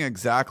seeing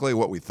exactly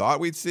what we thought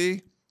we'd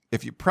see?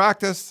 If you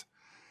practice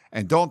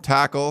and don't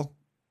tackle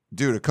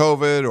due to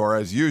COVID, or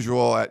as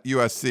usual at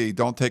USC,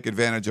 don't take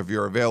advantage of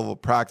your available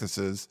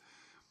practices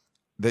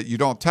that you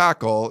don't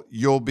tackle,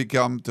 you'll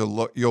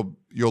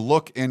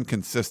look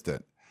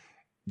inconsistent.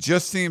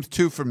 Just seems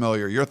too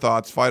familiar. Your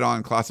thoughts? Fight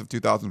on, class of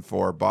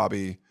 2004,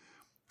 Bobby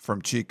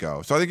from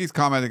Chico. So I think he's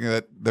commenting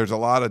that there's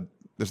not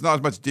as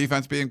much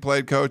defense being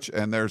played, Coach,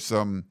 and there's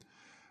some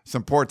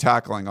poor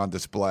tackling on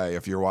display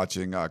if you're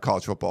watching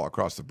college football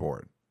across the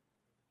board.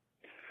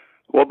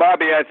 Well,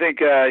 Bobby, I think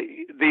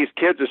these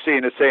kids are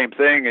seeing the same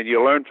thing, and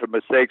you learn from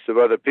mistakes of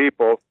other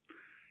people.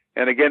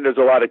 And again, there's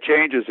a lot of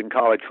changes in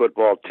college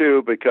football,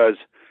 too, because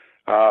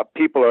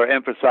people are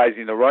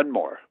emphasizing the run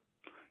more.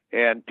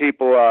 And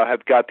people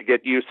have got to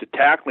get used to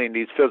tackling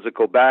these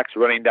physical backs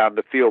running down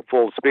the field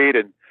full speed,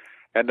 and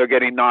they're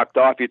getting knocked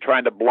off. You're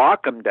trying to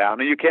block them down,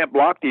 and you can't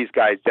block these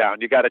guys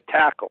down. You got to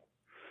tackle.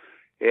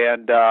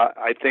 And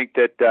I think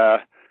that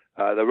the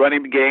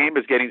running game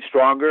is getting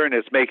stronger, and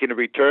it's making a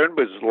return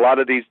because a lot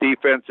of these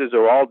defenses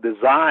are all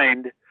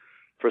designed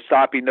for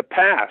stopping the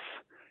pass.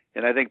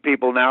 And I think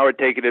people now are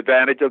taking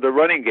advantage of the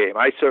running game.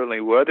 I certainly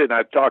would, and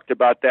I've talked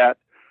about that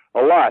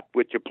a lot.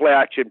 With your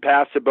play-action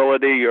pass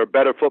ability, you're a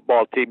better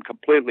football team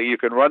completely. You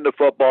can run the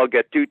football,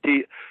 get two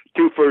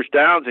first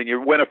downs, and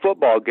you win a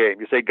football game.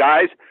 You say,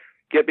 guys,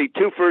 get me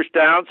 2 first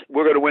downs,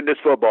 we're going to win this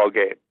football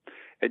game.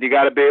 And you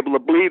got to be able to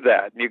believe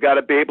that. And you got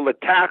to be able to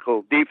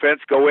tackle.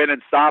 Defense, go in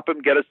and stop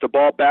them, get us the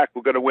ball back.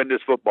 We're going to win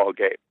this football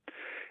game.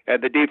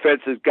 And the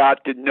defense has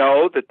got to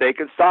know that they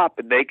can stop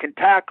and they can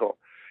tackle.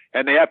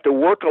 And they have to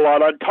work a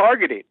lot on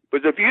targeting.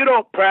 Because if you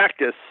don't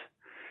practice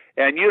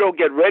and you don't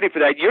get ready for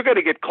that, you're going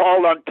to get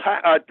called on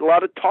a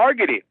lot of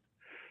targeting.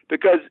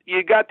 Because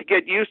you got to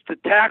get used to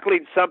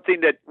tackling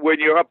something that when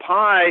you're up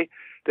high,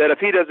 that if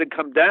he doesn't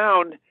come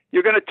down,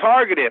 you're going to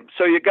target him.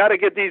 So you got to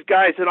give these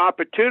guys an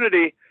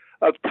opportunity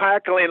of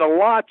tackling a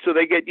lot so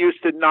they get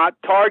used to not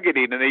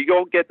targeting and they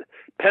don't get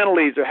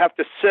penalties or have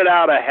to sit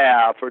out a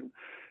half and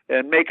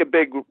make a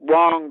big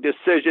wrong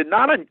decision,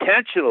 not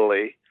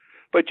intentionally,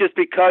 but just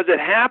because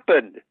it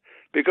happened,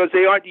 because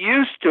they aren't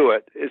used to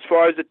it as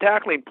far as the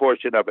tackling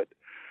portion of it.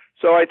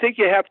 So I think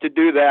you have to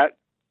do that.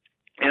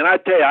 And I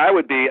tell you,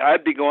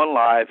 I'd be going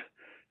live,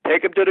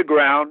 take them to the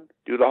ground,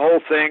 do the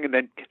whole thing, and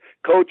then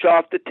coach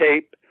off the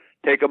tape,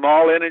 take them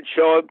all in and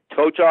show them,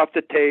 coach off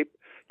the tape,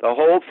 the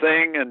whole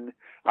thing. And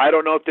I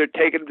don't know if they're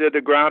taking them to the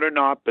ground or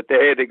not, but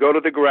they go to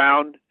the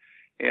ground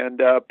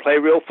and play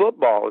real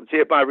football and see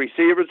if my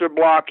receivers are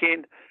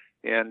blocking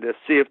and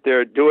see if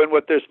they're doing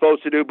what they're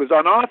supposed to do. Because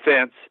on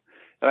offense,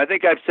 and I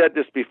think I've said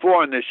this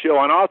before on this show,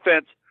 on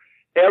offense,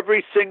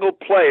 every single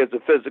play is a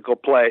physical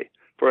play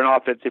for an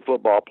offensive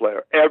football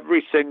player.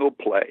 Every single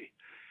play.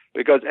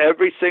 Because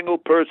every single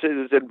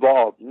person is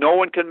involved. No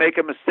one can make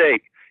a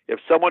mistake. If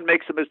someone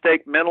makes a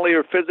mistake mentally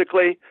or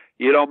physically,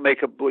 you don't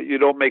make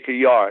a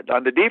yard.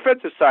 On the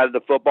defensive side of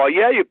the football,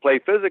 yeah, you play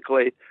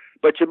physically,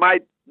 but you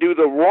might do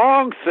the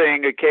wrong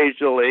thing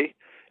occasionally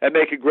and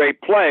make a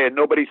great play, and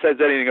nobody says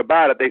anything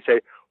about it. They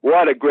say,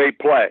 what a great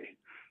play.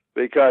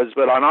 But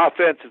on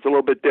offense, it's a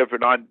little bit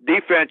different. On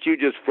defense, you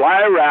just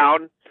fly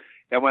around,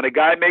 and when a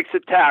guy makes a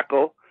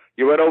tackle,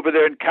 you run over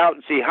there and count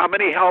and see how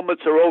many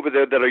helmets are over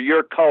there that are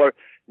your color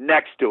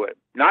next to it.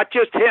 Not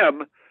just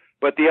him,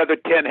 but the other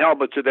 10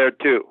 helmets are there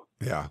too.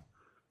 Yeah.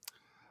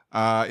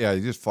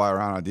 You just fly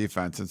around on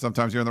defense, and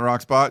sometimes you're in the wrong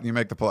spot and you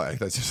make the play.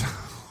 That just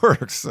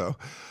works. So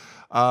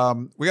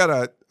we got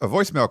a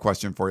voicemail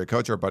question for you,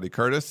 Coach. Our buddy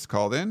Curtis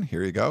called in.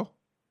 Here you go.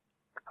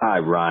 Hi,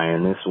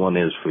 Ryan. This one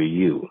is for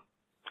you.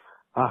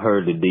 I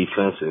heard the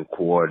defensive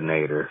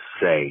coordinator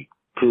say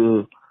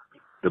to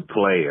the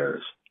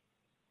players,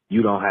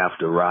 you don't have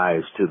to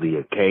rise to the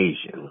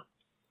occasion.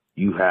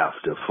 You have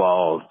to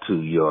fall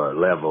to your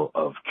level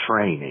of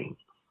training.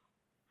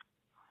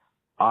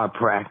 Our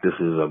practices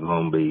are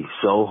going to be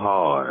so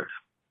hard.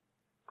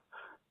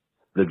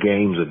 The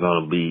games are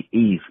going to be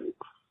easy.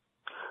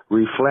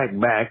 Reflect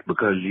back,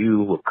 because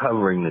you were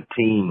covering the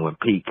team when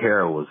Pete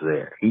Carroll was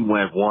there. He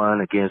went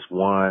 1 against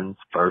 1,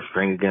 first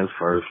string against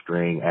first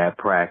string at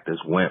practice,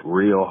 went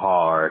real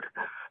hard,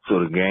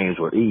 so the games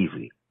were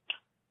easy.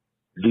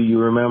 Do you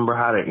remember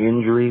how the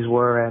injuries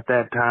were at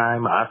that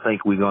time? I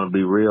think we're going to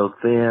be real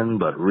thin,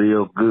 but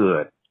real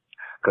good,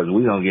 because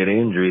we're going to get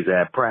injuries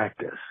at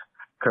practice.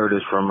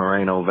 Curtis from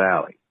Moreno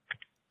Valley.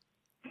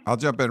 I'll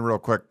jump in real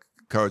quick,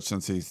 Coach,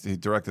 since he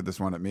directed this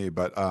one at me.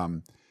 But,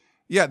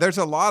 there's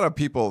a lot of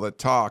people that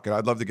talk, and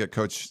I'd love to get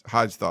Coach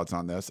Hyde's thoughts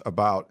on this,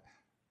 about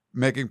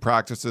making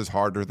practices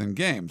harder than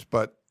games.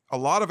 But a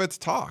lot of it's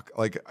talk.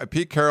 Like,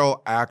 Pete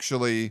Carroll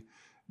actually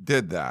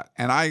did that.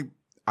 And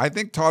I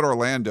think Todd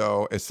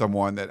Orlando is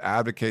someone that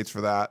advocates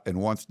for that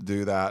and wants to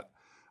do that.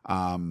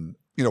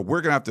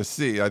 We're going to have to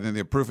see. I think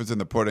the proof is in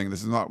the pudding.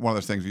 This is not one of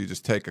those things where you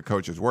just take a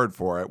coach's word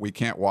for it. We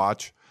can't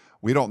watch.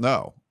 We don't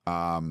know.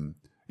 One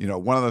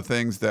of the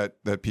things that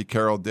Pete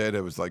Carroll did,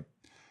 it was like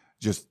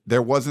just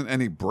there wasn't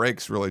any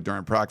breaks really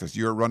during practice.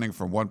 You were running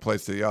from one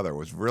place to the other. It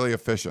was really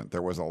efficient.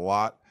 There was a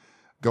lot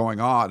going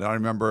on. And I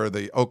remember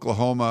the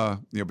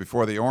Oklahoma,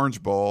 before the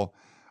Orange Bowl,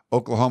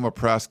 Oklahoma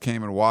press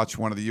came and watched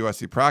one of the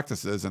USC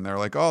practices, and they're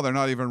like, oh, they're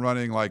not even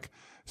running like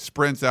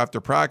sprints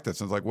after practice.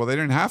 And it's like, well, they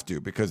didn't have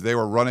to, because they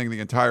were running the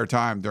entire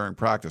time during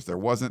practice. There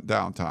wasn't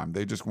downtime.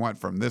 They just went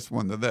from this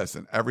one to this,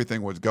 and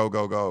everything was go,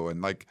 go, go.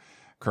 And like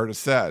Curtis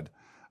said,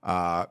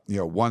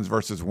 ones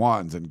versus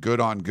ones and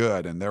good on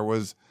good. And there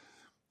was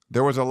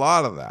a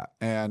lot of that.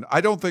 And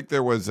I don't think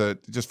there was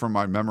just from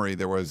my memory,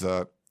 there was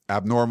a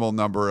abnormal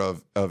number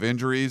of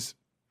injuries.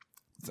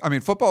 I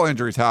mean, football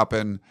injuries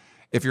happen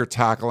if you're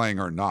tackling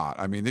or not.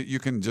 I mean, you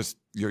can just,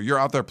 you're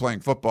out there playing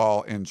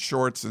football in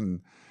shorts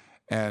and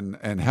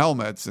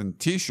helmets and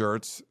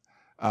T-shirts,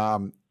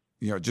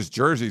 just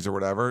jerseys or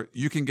whatever.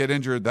 You can get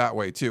injured that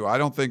way too. I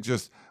don't think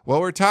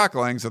we're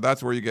tackling, so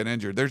that's where you get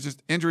injured. There's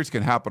just injuries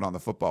can happen on the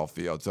football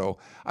field. So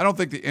I don't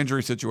think the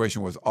injury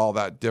situation was all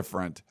that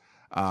different.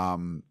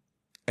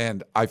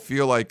 And I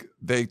feel like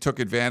they took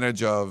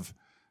advantage of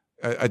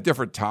a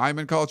different time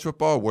in college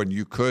football when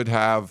you could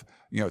have,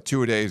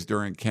 2 days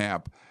during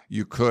camp.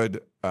 You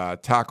could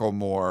tackle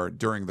more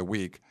during the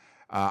week.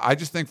 I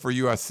just think for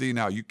USC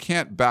now, you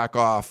can't back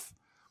off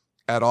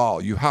at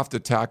all. You have to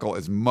tackle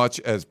as much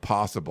as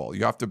possible.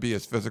 You have to be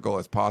as physical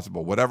as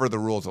possible. Whatever the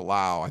rules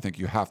allow, I think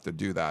you have to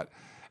do that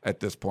at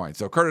this point.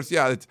 So, Curtis,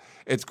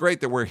 it's great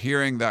that we're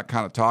hearing that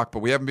kind of talk, but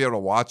we haven't been able to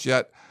watch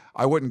yet.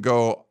 I wouldn't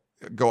go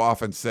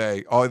off and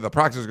say, oh, the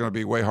practice is going to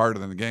be way harder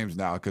than the games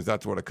now, because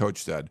that's what a coach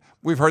said.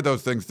 We've heard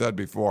those things said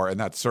before, and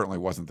that certainly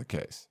wasn't the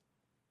case.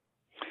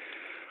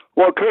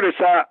 Well, Curtis,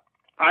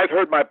 I've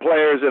heard my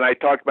players, and I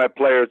talk to my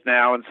players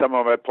now, and some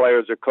of my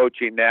players are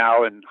coaching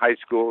now in high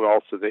school,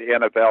 also the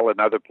NFL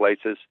and other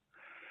places.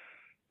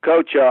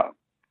 Coach,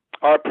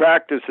 our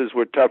practices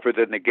were tougher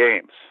than the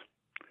games.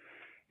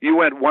 We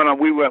went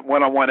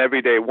one-on-one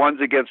every day, ones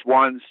against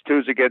ones,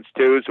 twos against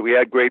twos. We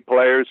had great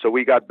players, so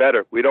we got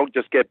better. We don't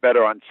just get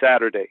better on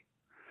Saturday.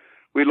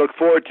 We look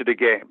forward to the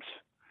games.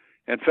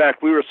 In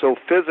fact, we were so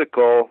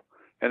physical,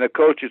 and the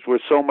coaches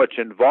were so much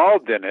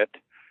involved in it,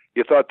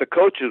 you thought the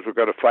coaches were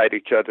going to fight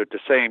each other at the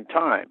same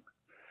time.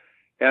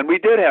 And we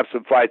did have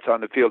some fights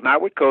on the field,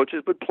 not with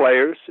coaches, but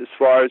players, as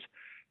far as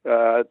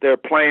they're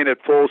playing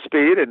at full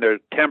speed and their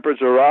tempers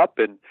are up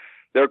and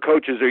their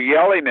coaches are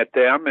yelling at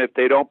them if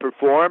they don't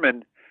perform.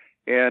 And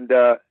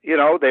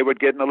they would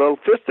get in a little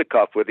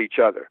fisticuff with each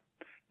other.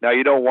 Now,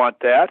 you don't want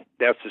that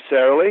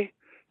necessarily,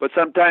 but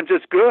sometimes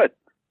it's good.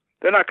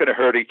 They're not going to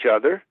hurt each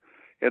other.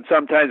 And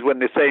sometimes when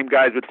the same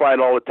guys would fight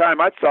all the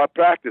time, I'd stop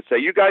practice, say,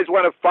 you guys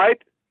want to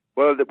fight?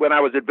 Well, when I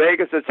was in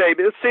Vegas, I'd say,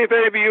 let's see if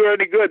any of you are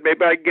any good.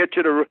 Maybe I can get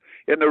you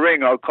in the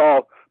ring. I'll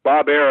call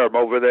Bob Arum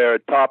over there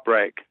at Top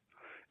Rank.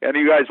 and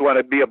you guys want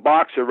to be a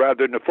boxer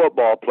rather than a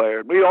football player.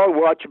 And we all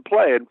watch them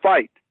play and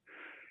fight.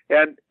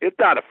 And it's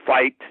not a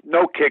fight,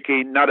 no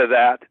kicking, none of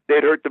that.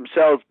 They'd hurt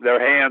themselves, their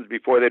hands,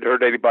 before they'd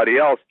hurt anybody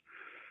else.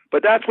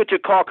 But that's what you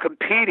call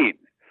competing.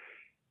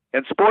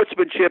 And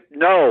sportsmanship,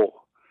 no.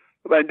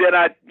 And then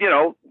I'd,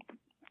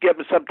 give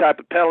them some type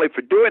of penalty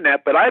for doing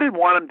that. But I didn't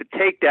want them to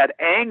take that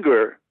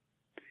anger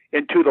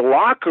into the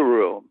locker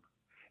room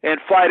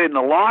and fight in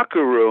the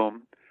locker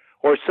room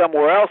or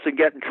somewhere else and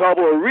get in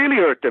trouble or really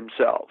hurt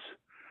themselves.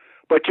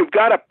 But you've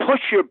got to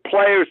push your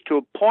players to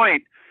a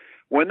point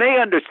when they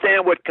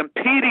understand what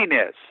competing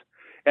is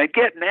and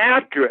getting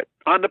after it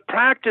on the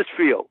practice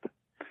field.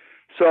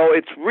 So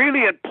it's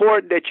really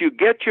important that you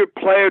get your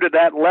player to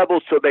that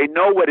level so they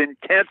know what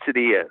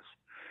intensity is.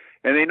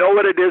 And they know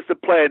what it is to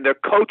play, and their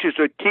coaches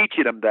are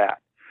teaching them that.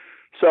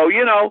 So,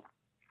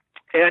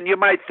 and you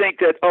might think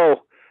that,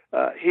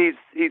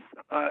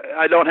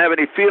 I don't have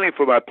any feeling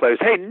for my players.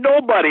 Hey,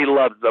 nobody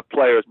loves the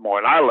players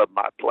more than I love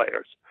my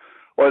players,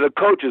 or the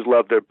coaches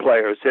love their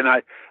players. And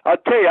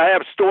I'll tell you, I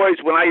have stories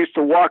when I used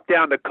to walk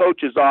down the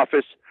coach's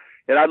office,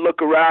 and I'd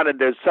look around, and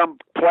there's some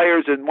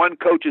players in one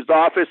coach's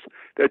office.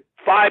 There's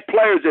 5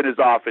 players in his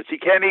office. He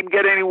can't even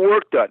get any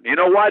work done. You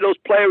know why? Those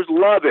players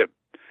love him.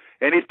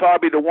 And he's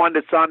probably the one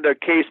that's on their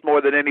case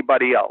more than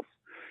anybody else.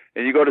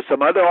 And you go to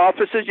some other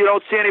offices, you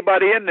don't see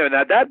anybody in there.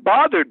 Now, that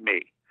bothered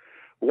me.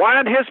 Why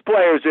aren't his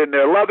players in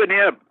there loving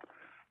him?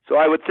 So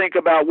I would think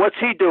about what's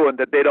he doing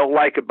that they don't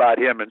like about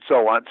him and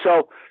so on.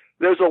 So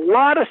there's a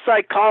lot of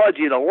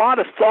psychology and a lot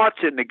of thoughts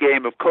in the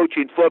game of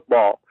coaching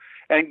football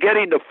and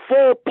getting the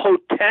full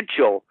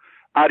potential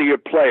out of your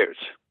players.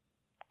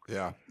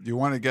 Yeah, you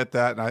want to get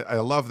that. And I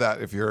love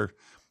that. If you're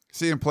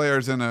seeing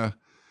players in a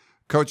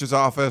coach's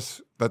office,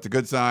 that's a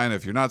good sign.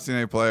 If you're not seeing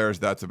any players,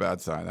 that's a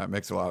bad sign. That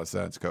makes a lot of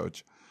sense,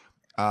 Coach.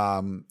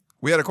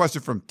 We had a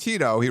question from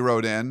Tito. He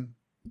wrote in,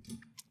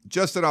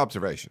 just an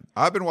observation.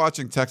 I've been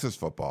watching Texas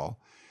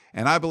football,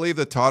 and I believe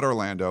that Todd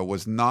Orlando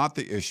was not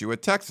the issue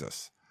at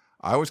Texas.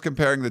 I was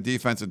comparing the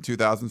defense in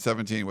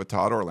 2017 with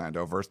Todd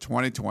Orlando versus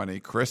 2020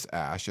 Chris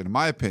Ash. And in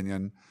my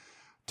opinion,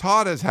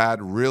 Todd has had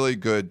really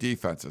good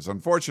defenses.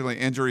 Unfortunately,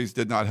 injuries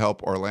did not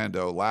help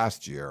Orlando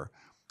last year.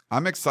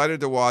 I'm excited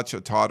to watch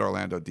a Todd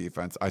Orlando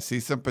defense. I see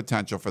some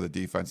potential for the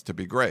defense to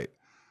be great.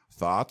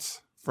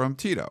 Thoughts from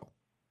Tito?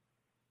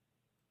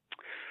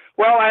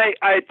 Well,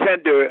 I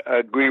tend to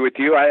agree with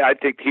you. I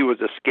think he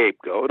was a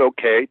scapegoat.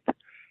 Okay.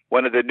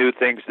 One of the new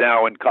things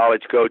now in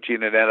college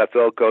coaching and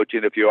NFL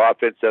coaching, if your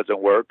offense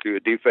doesn't work, your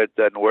defense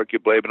doesn't work, you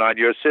blame it on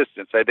your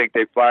assistants. I think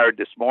they fired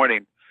this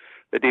morning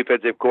the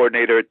defensive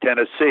coordinator at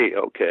Tennessee.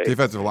 Okay.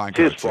 Defensive line it's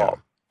coach. his fault.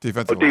 Yeah.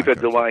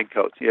 Defensive line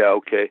coach. Yeah,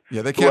 okay.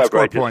 Yeah, they can't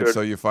score points,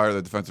 so you fire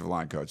the defensive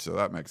line coach. So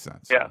that makes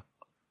sense. Yeah.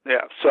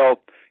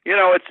 So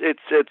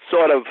it's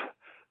sort of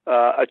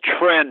a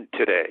trend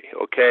today.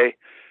 Okay,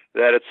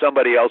 that it's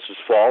somebody else's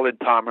fault, and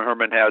Tom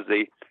Herman has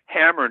the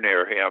hammer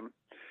near him,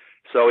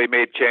 so he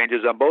made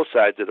changes on both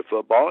sides of the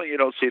football. And you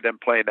don't see them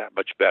playing that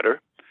much better.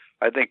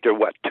 I think they're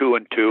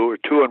 2-2 or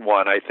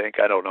 2-1. I think,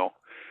 I don't know,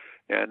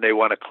 and they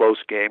won a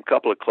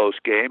couple of close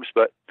games,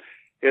 but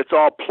it's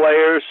all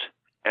players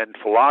and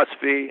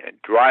philosophy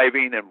and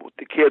driving and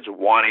the kids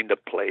wanting to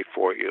play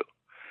for you.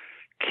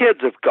 Kids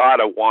have got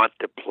to want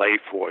to play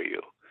for you.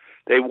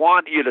 They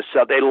want you to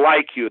sell. They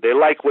like you. They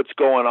like what's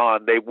going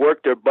on. They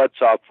work their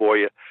butts off for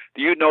you.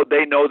 They know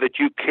that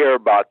you care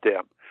about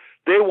them.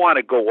 They want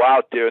to go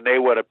out there and they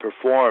want to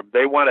perform.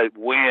 They want to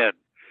win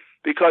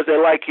because they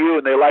like you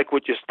and they like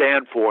what you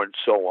stand for and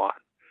so on.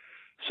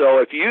 So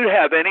if you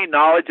have any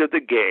knowledge of the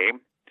game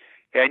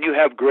and you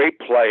have great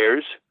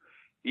players,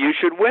 you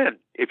should win.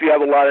 If you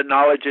have a lot of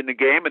knowledge in the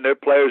game and their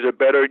players are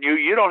better than you,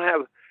 you don't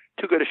have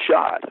too good a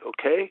shot,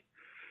 okay?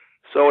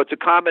 So it's a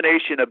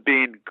combination of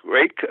be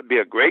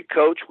a great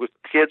coach with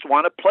kids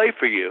want to play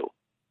for you.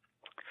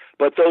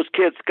 But those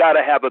kids got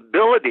to have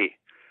ability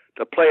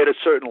to play at a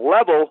certain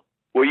level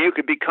where you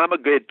can become a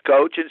good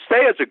coach and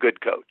stay as a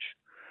good coach.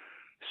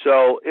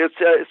 So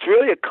it's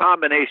really a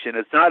combination.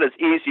 It's not as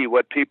easy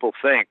what people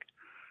think.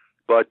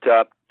 But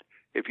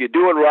if you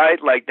do it right,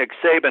 like Nick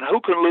Saban, who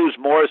can lose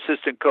more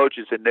assistant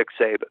coaches than Nick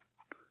Saban?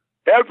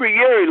 Every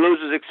year he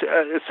loses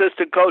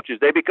assistant coaches.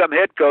 They become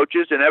head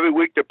coaches, and every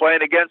week they're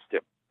playing against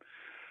him.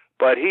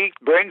 But he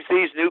brings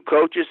these new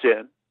coaches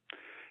in.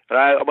 And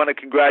I want to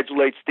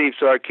congratulate Steve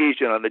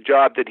Sarkisian on the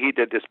job that he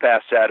did this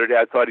past Saturday.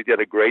 I thought he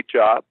did a great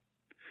job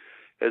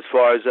as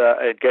far as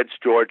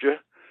against Georgia.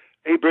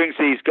 He brings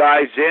these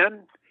guys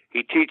in.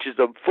 He teaches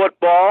them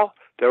football.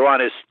 They're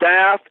on his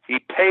staff. He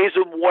pays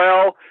them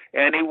well.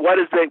 And what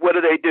do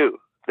they do?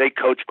 They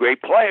coach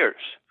great players.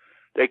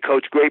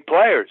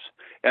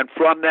 And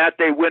from that,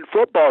 they win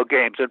football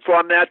games. And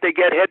from that, they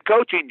get head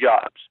coaching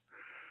jobs.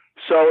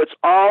 So it's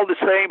all the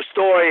same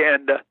story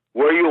and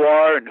where you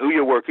are and who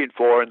you're working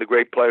for and the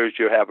great players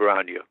you have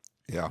around you.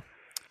 Yeah.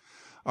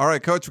 All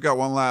right, Coach, we got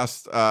one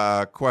last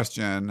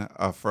question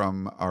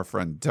from our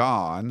friend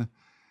Don.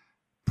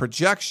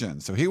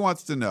 Projection. So he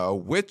wants to know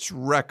which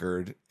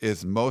record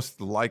is most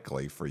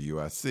likely for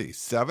USC,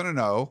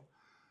 7-0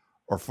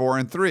 or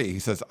 4-3. He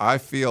says, I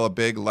feel a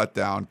big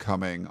letdown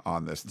coming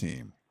on this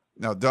team.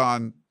 Now,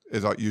 Don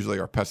is usually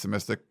our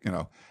pessimistic,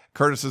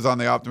 Curtis is on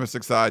the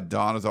optimistic side.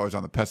 Don is always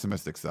on the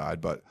pessimistic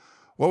side. But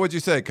what would you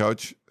say,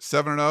 Coach?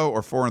 7-0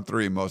 or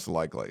 4-3 most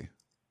likely?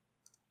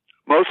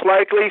 Most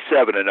likely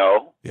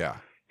 7-0. Yeah.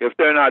 If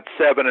they're not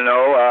 7-0,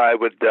 I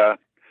would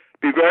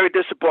be very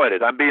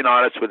disappointed. I'm being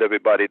honest with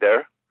everybody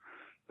there.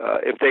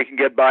 If they can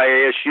get by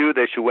ASU,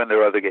 they should win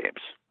their other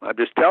games. I'm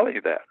just telling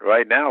you that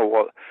right now.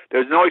 Well,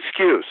 there's no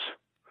excuse.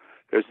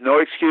 There's no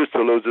excuse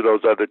to lose to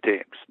those other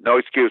teams. No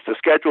excuse. The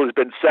schedule has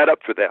been set up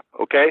for them,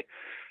 okay?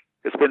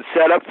 It's been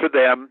set up for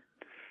them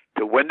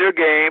to win their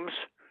games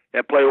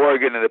and play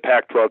Oregon in the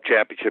Pac-12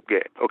 championship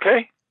game,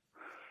 okay?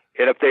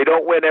 And if they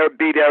don't win or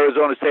beat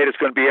Arizona State, it's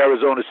going to be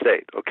Arizona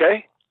State,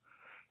 okay?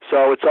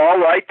 So it's all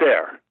right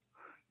there.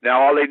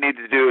 Now all they need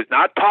to do is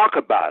not talk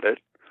about it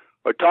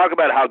or talk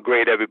about how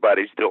great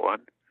everybody's doing,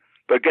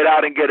 but get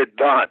out and get it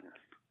done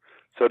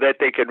so that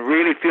they can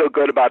really feel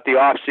good about the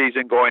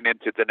offseason going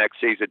into the next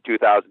season,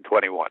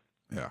 2021.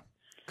 Yeah.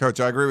 Coach,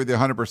 I agree with you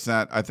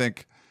 100%. I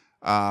think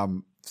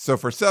so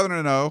for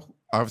 7-0,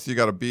 obviously you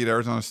got to beat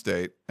Arizona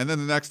State. And then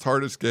the next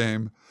hardest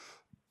game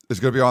is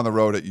going to be on the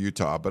road at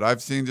Utah. But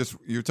I've seen just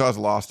Utah's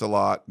lost a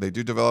lot. They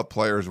do develop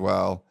players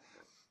well.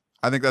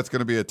 I think that's going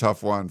to be a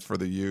tough one for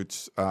the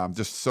Utes.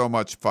 Just so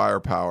much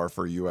firepower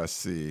for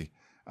USC.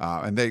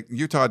 And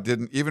Utah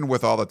didn't, even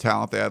with all the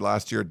talent they had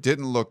last year,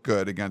 didn't look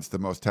good against the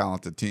most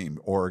talented team,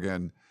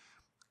 Oregon.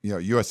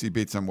 USC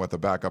beats them with a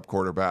backup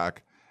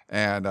quarterback,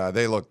 and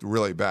they looked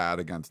really bad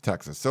against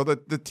Texas. So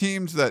the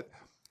teams that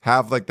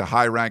have like the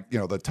high rank,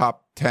 the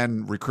top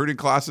 10 recruiting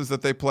classes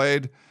that they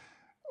played,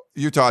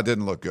 Utah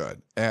didn't look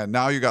good. And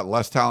now you got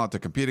less talent to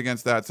compete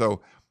against that.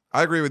 So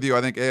I agree with you.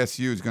 I think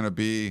ASU is going to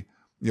be,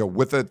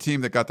 with a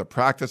team that got to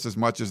practice as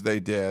much as they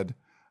did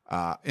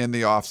in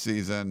the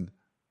offseason,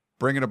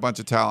 bringing a bunch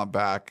of talent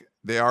back.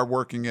 They are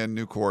working in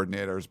new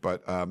coordinators,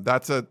 but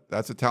that's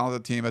a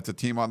talented team. It's a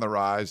team on the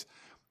rise.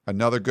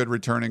 Another good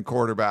returning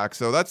quarterback.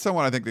 So that's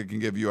someone I think that can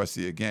give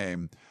USC a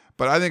game.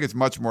 But I think it's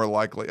much more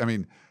likely. I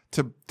mean,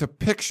 to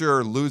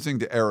picture losing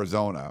to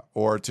Arizona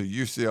or to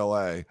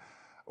UCLA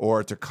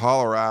or to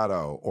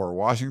Colorado or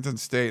Washington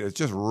State, it's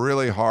just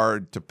really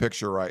hard to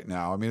picture right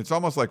now. I mean, it's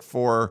almost like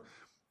 4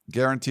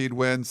 guaranteed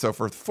wins. So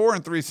for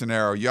 4-3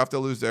 scenario, you have to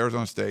lose to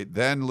Arizona State,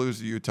 then lose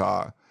to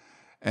Utah,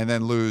 and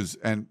then lose.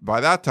 And by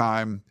that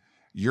time,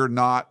 you're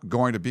not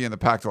going to be in the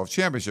Pac-12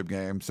 championship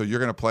game. So you're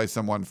going to play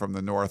someone from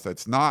the North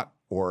that's not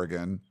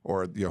Oregon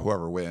or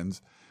whoever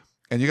wins.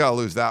 And you got to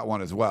lose that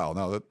one as well.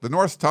 Now, the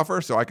North's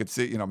tougher, so I could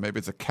see, maybe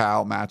it's a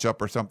Cal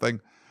matchup or something.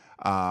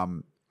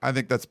 I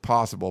think that's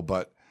possible.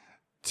 But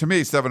to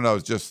me, 7-0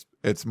 is just,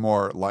 it's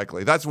more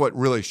likely. That's what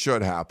really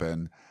should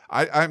happen.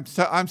 I'm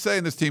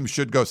saying this team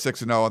should go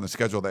 6-0 on the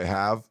schedule they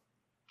have.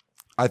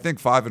 I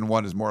think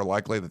 5-1 is more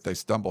likely that they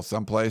stumble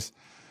someplace.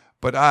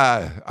 But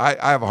I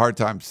have a hard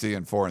time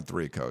seeing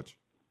 4-3, Coach.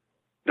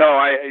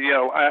 No,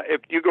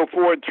 if you go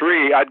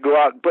 4-3, I'd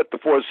go out and put the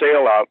for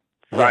sale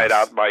outside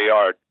out in my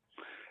yard.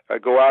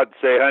 I'd go out and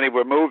say, honey,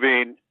 we're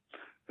moving.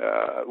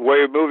 Where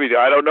you're moving,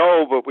 I don't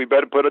know, but we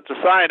better put it to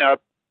sign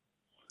up.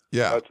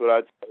 Yeah. That's what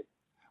I'd say.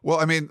 Well,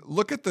 I mean,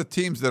 look at the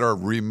teams that are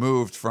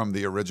removed from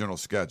the original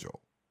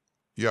schedule.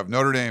 You have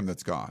Notre Dame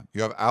that's gone.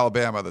 You have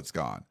Alabama that's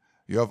gone.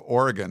 You have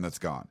Oregon that's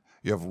gone.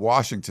 You have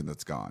Washington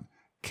that's gone.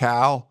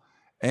 Cal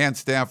and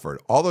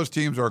Stanford. All those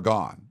teams are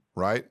gone,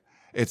 right?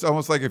 It's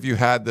almost like if you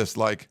had this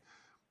like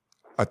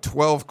a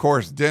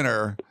 12-course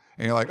dinner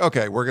and you're like,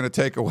 okay, we're going to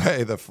take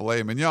away the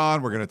filet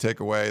mignon. We're going to take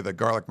away the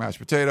garlic mashed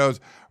potatoes.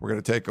 We're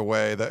going to take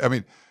away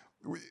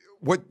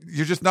what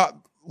you're just not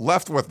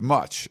left with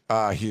much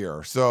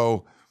here.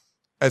 So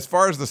as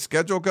far as the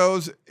schedule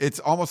goes, it's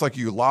almost like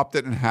you lopped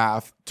it in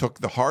half, took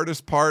the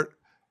hardest part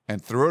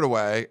and threw it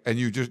away, and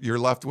you're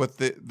left with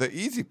the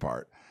easy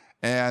part.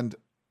 And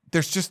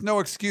there's just no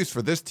excuse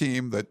for this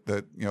team that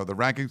the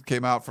rankings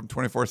came out from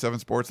 24/7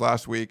 Sports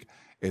last week.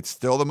 It's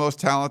still the most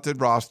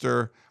talented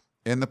roster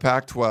in the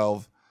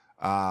Pac-12.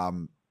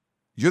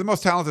 You're the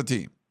most talented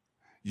team.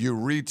 You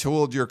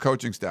retooled your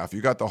coaching staff.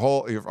 You got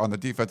you're on the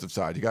defensive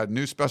side. You got a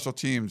new special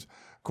teams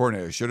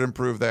coordinator. You should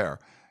improve there.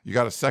 You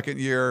got a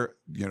second-year,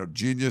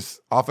 genius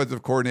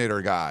offensive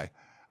coordinator guy,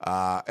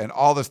 and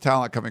all this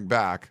talent coming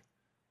back.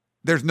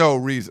 There's no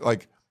reason.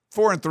 Like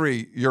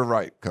 4-3, you're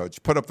right,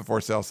 Coach. Put up the for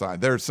sale sign.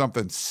 There's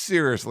something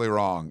seriously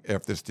wrong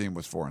if this team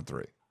was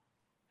 4-3.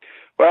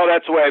 Well,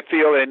 that's the way I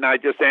feel, and I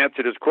just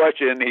answered his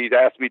question. He'd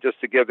asked me just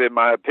to give him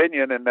my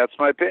opinion, and that's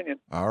my opinion.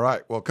 All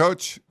right. Well,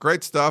 Coach,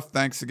 great stuff.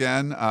 Thanks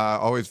again.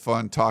 Always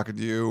fun talking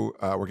to you.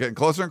 We're getting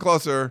closer and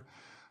closer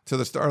to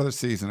the start of the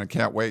season. I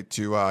can't wait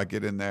to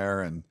get in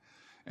there and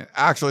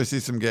actually see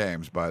some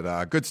games.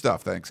 But good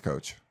stuff. Thanks,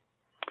 Coach.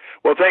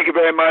 Well, thank you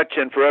very much.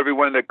 And for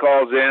everyone that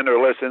calls in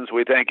or listens,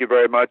 we thank you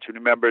very much.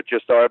 Remember, it's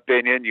just our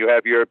opinion. You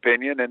have your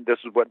opinion, and this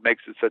is what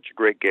makes it such a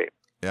great game.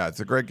 Yeah, it's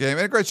a great game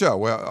and a great show.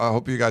 Well, I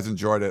hope you guys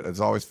enjoyed it. It's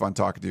always fun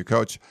talking to you,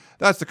 Coach.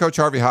 That's the Coach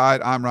Harvey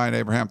Hyde. I'm Ryan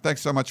Abraham.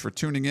 Thanks so much for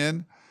tuning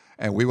in,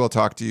 and we will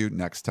talk to you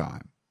next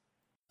time.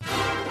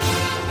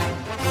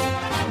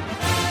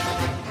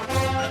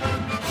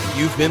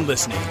 You've been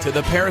listening to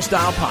the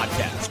Peristyle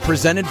Podcast,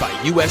 presented by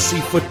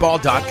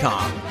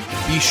USCFootball.com.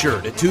 Be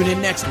sure to tune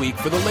in next week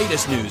for the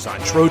latest news on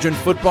Trojan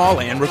football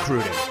and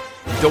recruiting.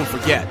 And don't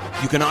forget,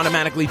 you can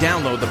automatically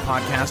download the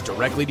podcast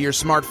directly to your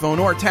smartphone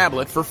or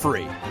tablet for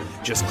free.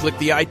 Just click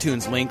the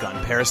iTunes link on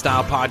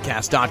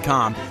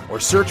PeristylePodcast.com or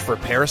search for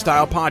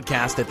Peristyle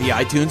Podcast at the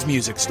iTunes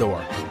Music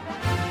Store.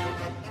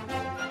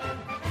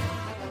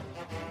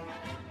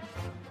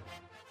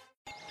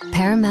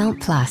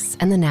 Paramount Plus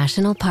and the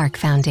National Park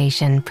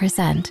Foundation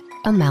present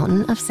A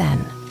Mountain of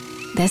Zen.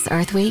 This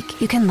Earth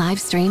Week, you can live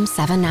stream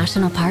 7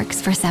 national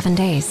parks for 7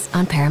 days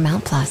on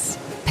Paramount Plus.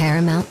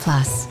 Paramount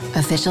Plus,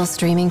 official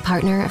streaming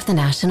partner of the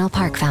National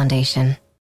Park Foundation.